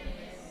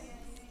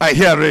 I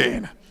hear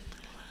rain.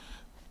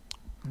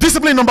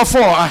 Discipline number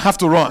 4, I have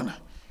to run.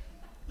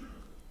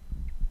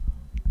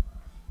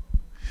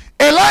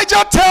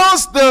 Elijah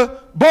tells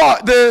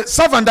the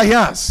servant that he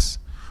has,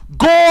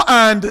 go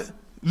and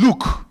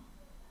look.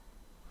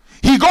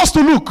 He goes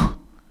to look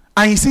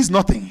and he sees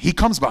nothing. He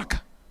comes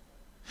back.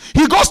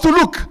 He goes to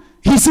look.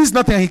 He sees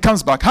nothing and he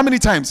comes back. How many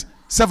times?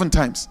 7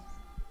 times.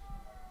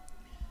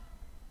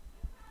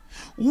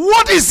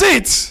 What is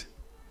it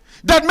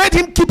that made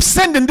him keep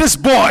sending this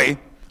boy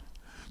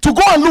to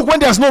go and look when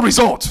there's no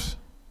result?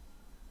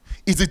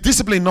 It's the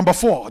discipline number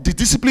 4, the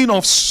discipline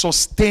of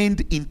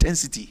sustained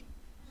intensity.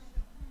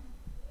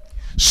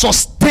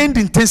 Sustained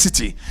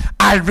intensity.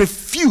 I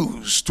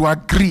refuse to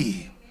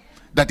agree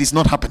that it's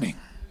not happening.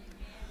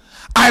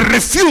 I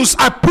refuse.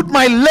 I put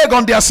my leg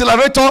on the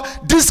accelerator.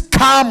 This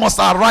car must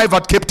arrive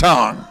at Cape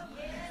Town.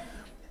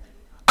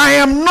 I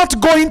am not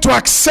going to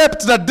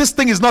accept that this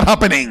thing is not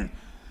happening.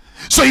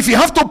 So if you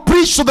have to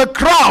preach to the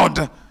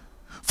crowd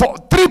for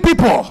 3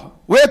 people,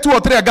 where 2 or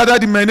 3 are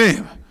gathered in my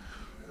name,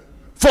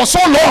 for so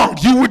long,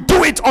 you will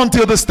do it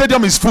until the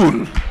stadium is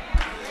full.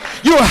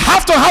 You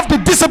have to have the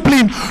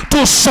discipline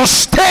to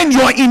sustain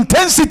your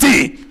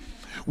intensity,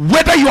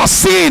 whether you are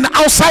seeing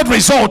outside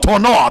result or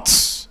not.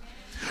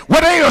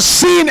 Whether you're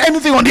seeing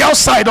anything on the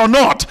outside or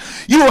not,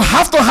 you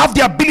have to have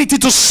the ability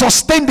to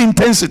sustain the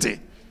intensity.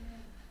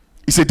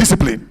 It's a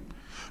discipline.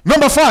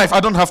 Number 5, I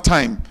don't have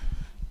time.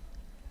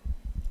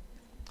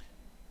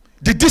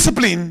 The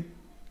discipline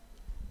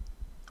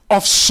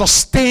of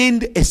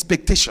sustained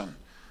expectation,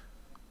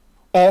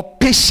 or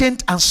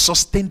patient and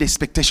sustained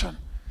expectation.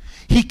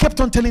 He kept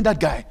on telling that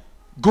guy,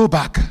 go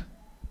back.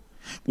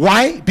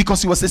 Why?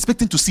 Because he was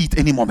expecting to see it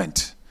any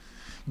moment.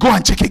 Go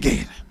and check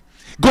again.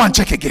 Go and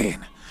check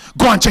again.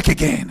 Go and check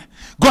again.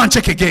 Go and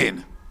check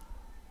again.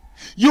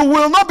 You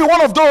will not be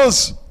one of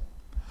those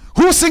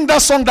who sing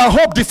that song that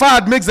hope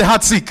deferred makes the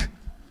heart sick.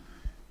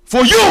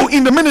 For you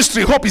in the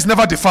ministry, hope is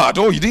never deferred.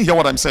 Oh, you didn't hear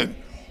what I'm saying.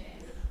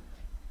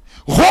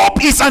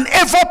 Hope is an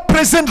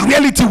ever-present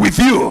reality with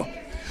you.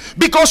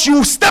 Because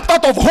you stepped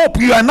out of hope,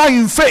 you are now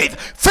in faith.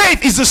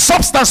 Faith is the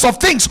substance of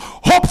things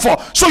hoped for.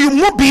 So you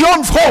move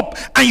beyond hope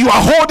and you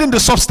are holding the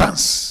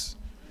substance.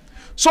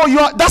 So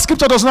that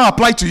scripture does not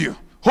apply to you.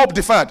 Hope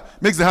deferred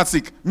makes the heart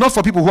sick. Not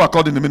for people who are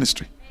called in the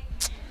ministry.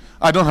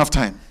 I don't have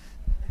time.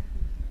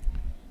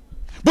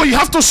 But you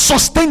have to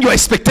sustain your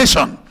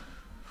expectation.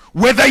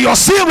 Whether you're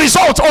seeing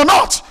results or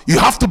not, you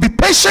have to be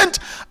patient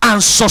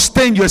and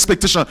sustain your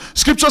expectation.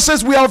 Scripture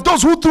says we are of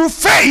those who through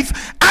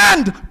faith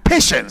and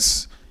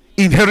patience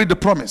inherit the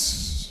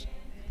promise.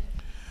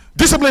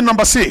 Discipline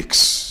number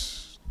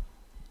 6.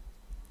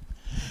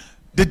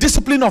 The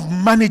discipline of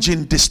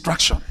managing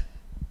distraction.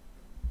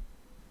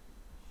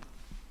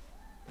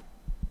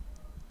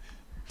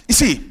 You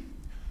see,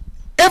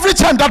 every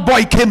time that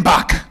boy came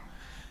back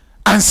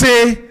and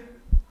say,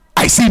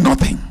 I see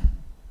nothing,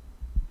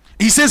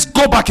 he says,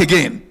 go back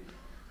again.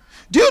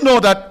 Do you know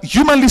that,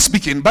 humanly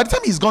speaking, by the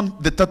time he's gone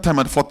the 3rd time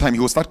and 4th time, he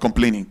will start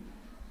complaining.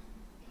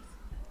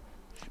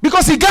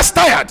 Because he gets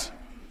tired.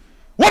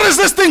 What is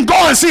this thing? Go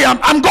and see.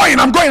 I'm going,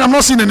 I'm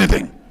not seeing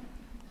anything.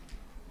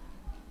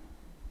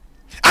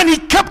 And he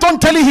kept on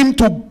telling him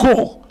to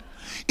go.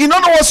 In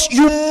other words,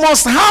 you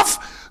must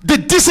have the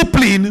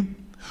discipline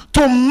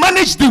to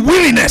manage the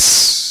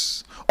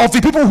weariness of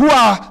the people who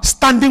are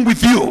standing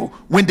with you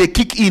when they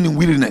kick in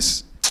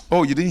weariness.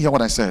 Oh, you didn't hear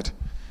what I said.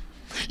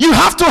 You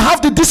have to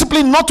have the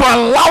discipline not to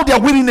allow their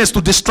weariness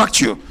to distract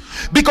you.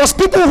 Because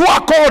people who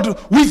are called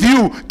with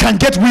you can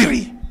get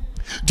weary.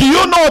 Do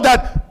you know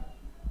that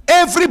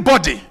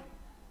everybody,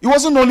 it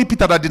wasn't only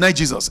Peter that denied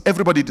Jesus,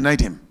 everybody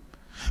denied him.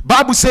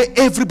 Bible says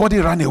everybody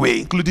ran away,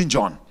 including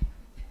John.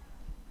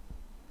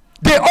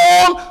 They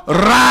all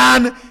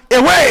ran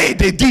away.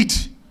 They did.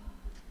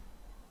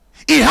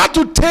 He had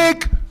to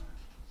take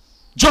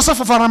Joseph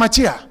of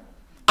Arimathea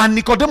and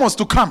Nicodemus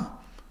to come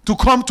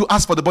to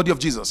ask for the body of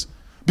Jesus,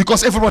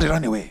 because everybody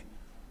ran away.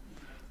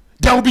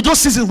 There will be those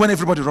seasons when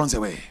everybody runs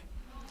away.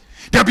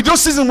 There will be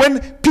those seasons when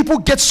people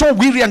get so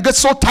weary and get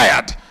so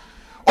tired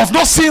of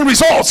not seeing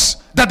results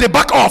that they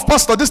back off.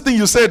 Pastor, this thing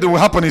you said will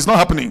happen is not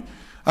happening.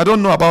 I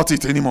don't know about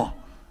it anymore.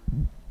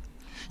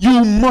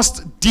 You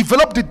must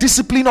develop the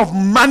discipline of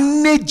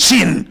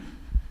managing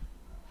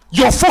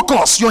your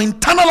focus, your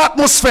internal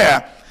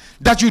atmosphere,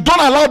 that you don't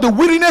allow the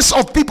weariness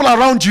of people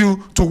around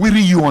you to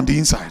weary you on the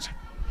inside.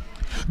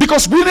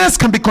 Because weariness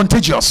can be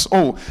contagious.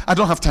 Oh, I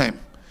don't have time.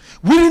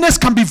 Weariness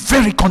can be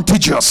very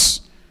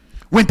contagious.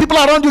 When people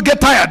around you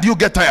get tired, you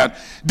get tired.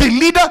 The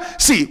leader,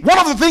 see, one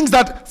of the things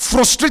that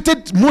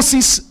frustrated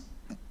Moses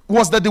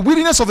was that the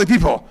weariness of the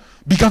people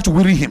began to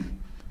weary him.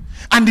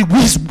 And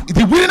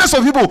the weariness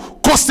of people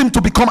caused him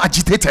to become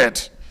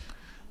agitated.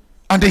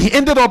 And then he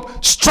ended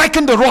up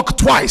striking the rock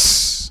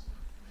twice.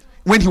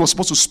 when he was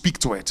supposed to speak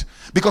to it,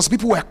 because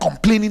people were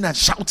complaining and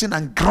shouting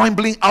and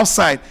grumbling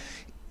outside.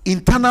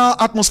 Internal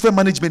atmosphere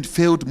management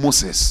failed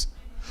Moses.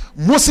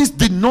 Moses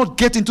did not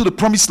get into the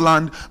promised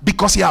land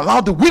because he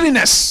allowed the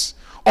willingness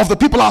of the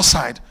people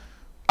outside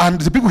and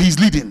the people he's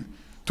leading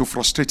to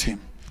frustrate him.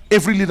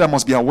 Every leader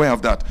must be aware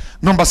of that.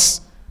 Number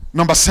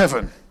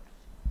 7,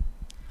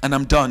 and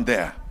I'm done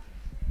there.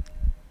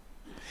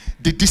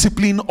 The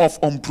discipline of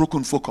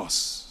unbroken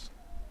focus.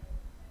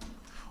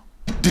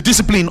 The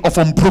discipline of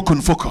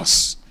unbroken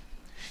focus.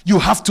 You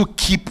have to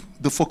keep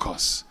the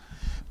focus.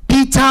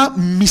 Peter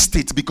missed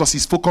it because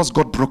his focus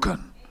got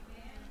broken.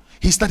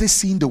 He started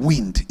seeing the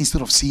wind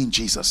instead of seeing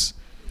Jesus.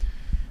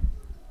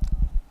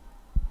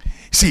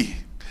 See,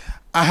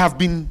 I have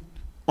been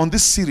on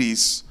this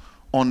series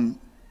on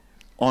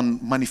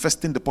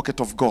manifesting the pocket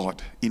of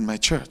God in my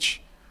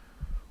church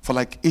for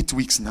like 8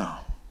 weeks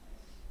now.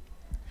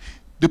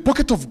 The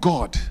pocket of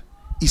God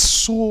is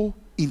so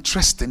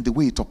interesting the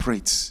way it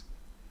operates.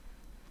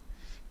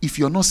 If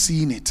you're not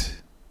seeing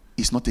it,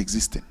 it's not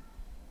existing.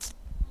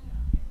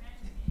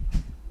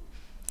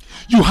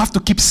 You have to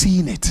keep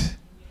seeing it.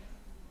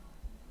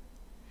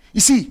 You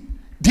see,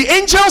 the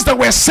angels that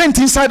were sent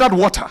inside that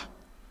water,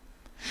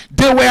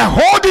 they were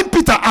holding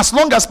Peter as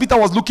long as Peter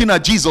was looking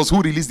at Jesus,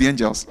 who released the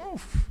angels.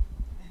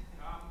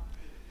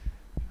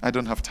 I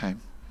don't have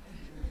time.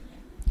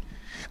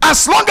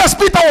 As long as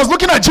Peter was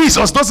looking at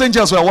Jesus, those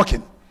angels were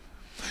walking.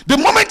 The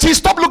moment he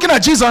stopped looking at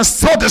Jesus and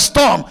saw the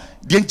storm,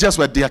 the angels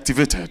were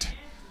deactivated.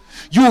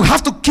 You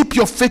have to keep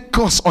your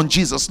focus on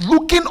Jesus,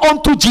 looking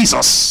onto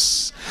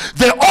Jesus,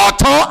 the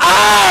author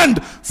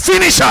and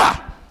finisher.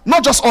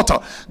 Not just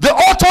author, the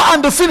author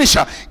and the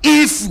finisher.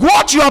 If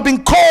what you have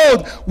been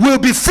called will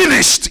be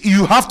finished,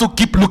 you have to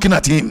keep looking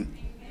at him.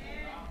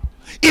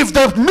 If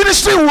the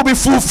ministry will be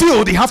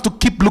fulfilled, you have to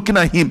keep looking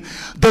at him.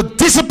 The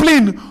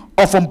discipline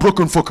of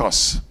unbroken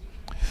focus.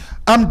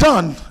 I'm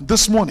done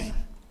this morning.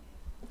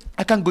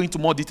 I can't go into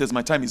more details.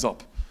 My time is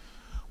up.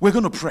 We're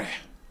going to pray.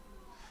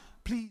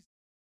 Please.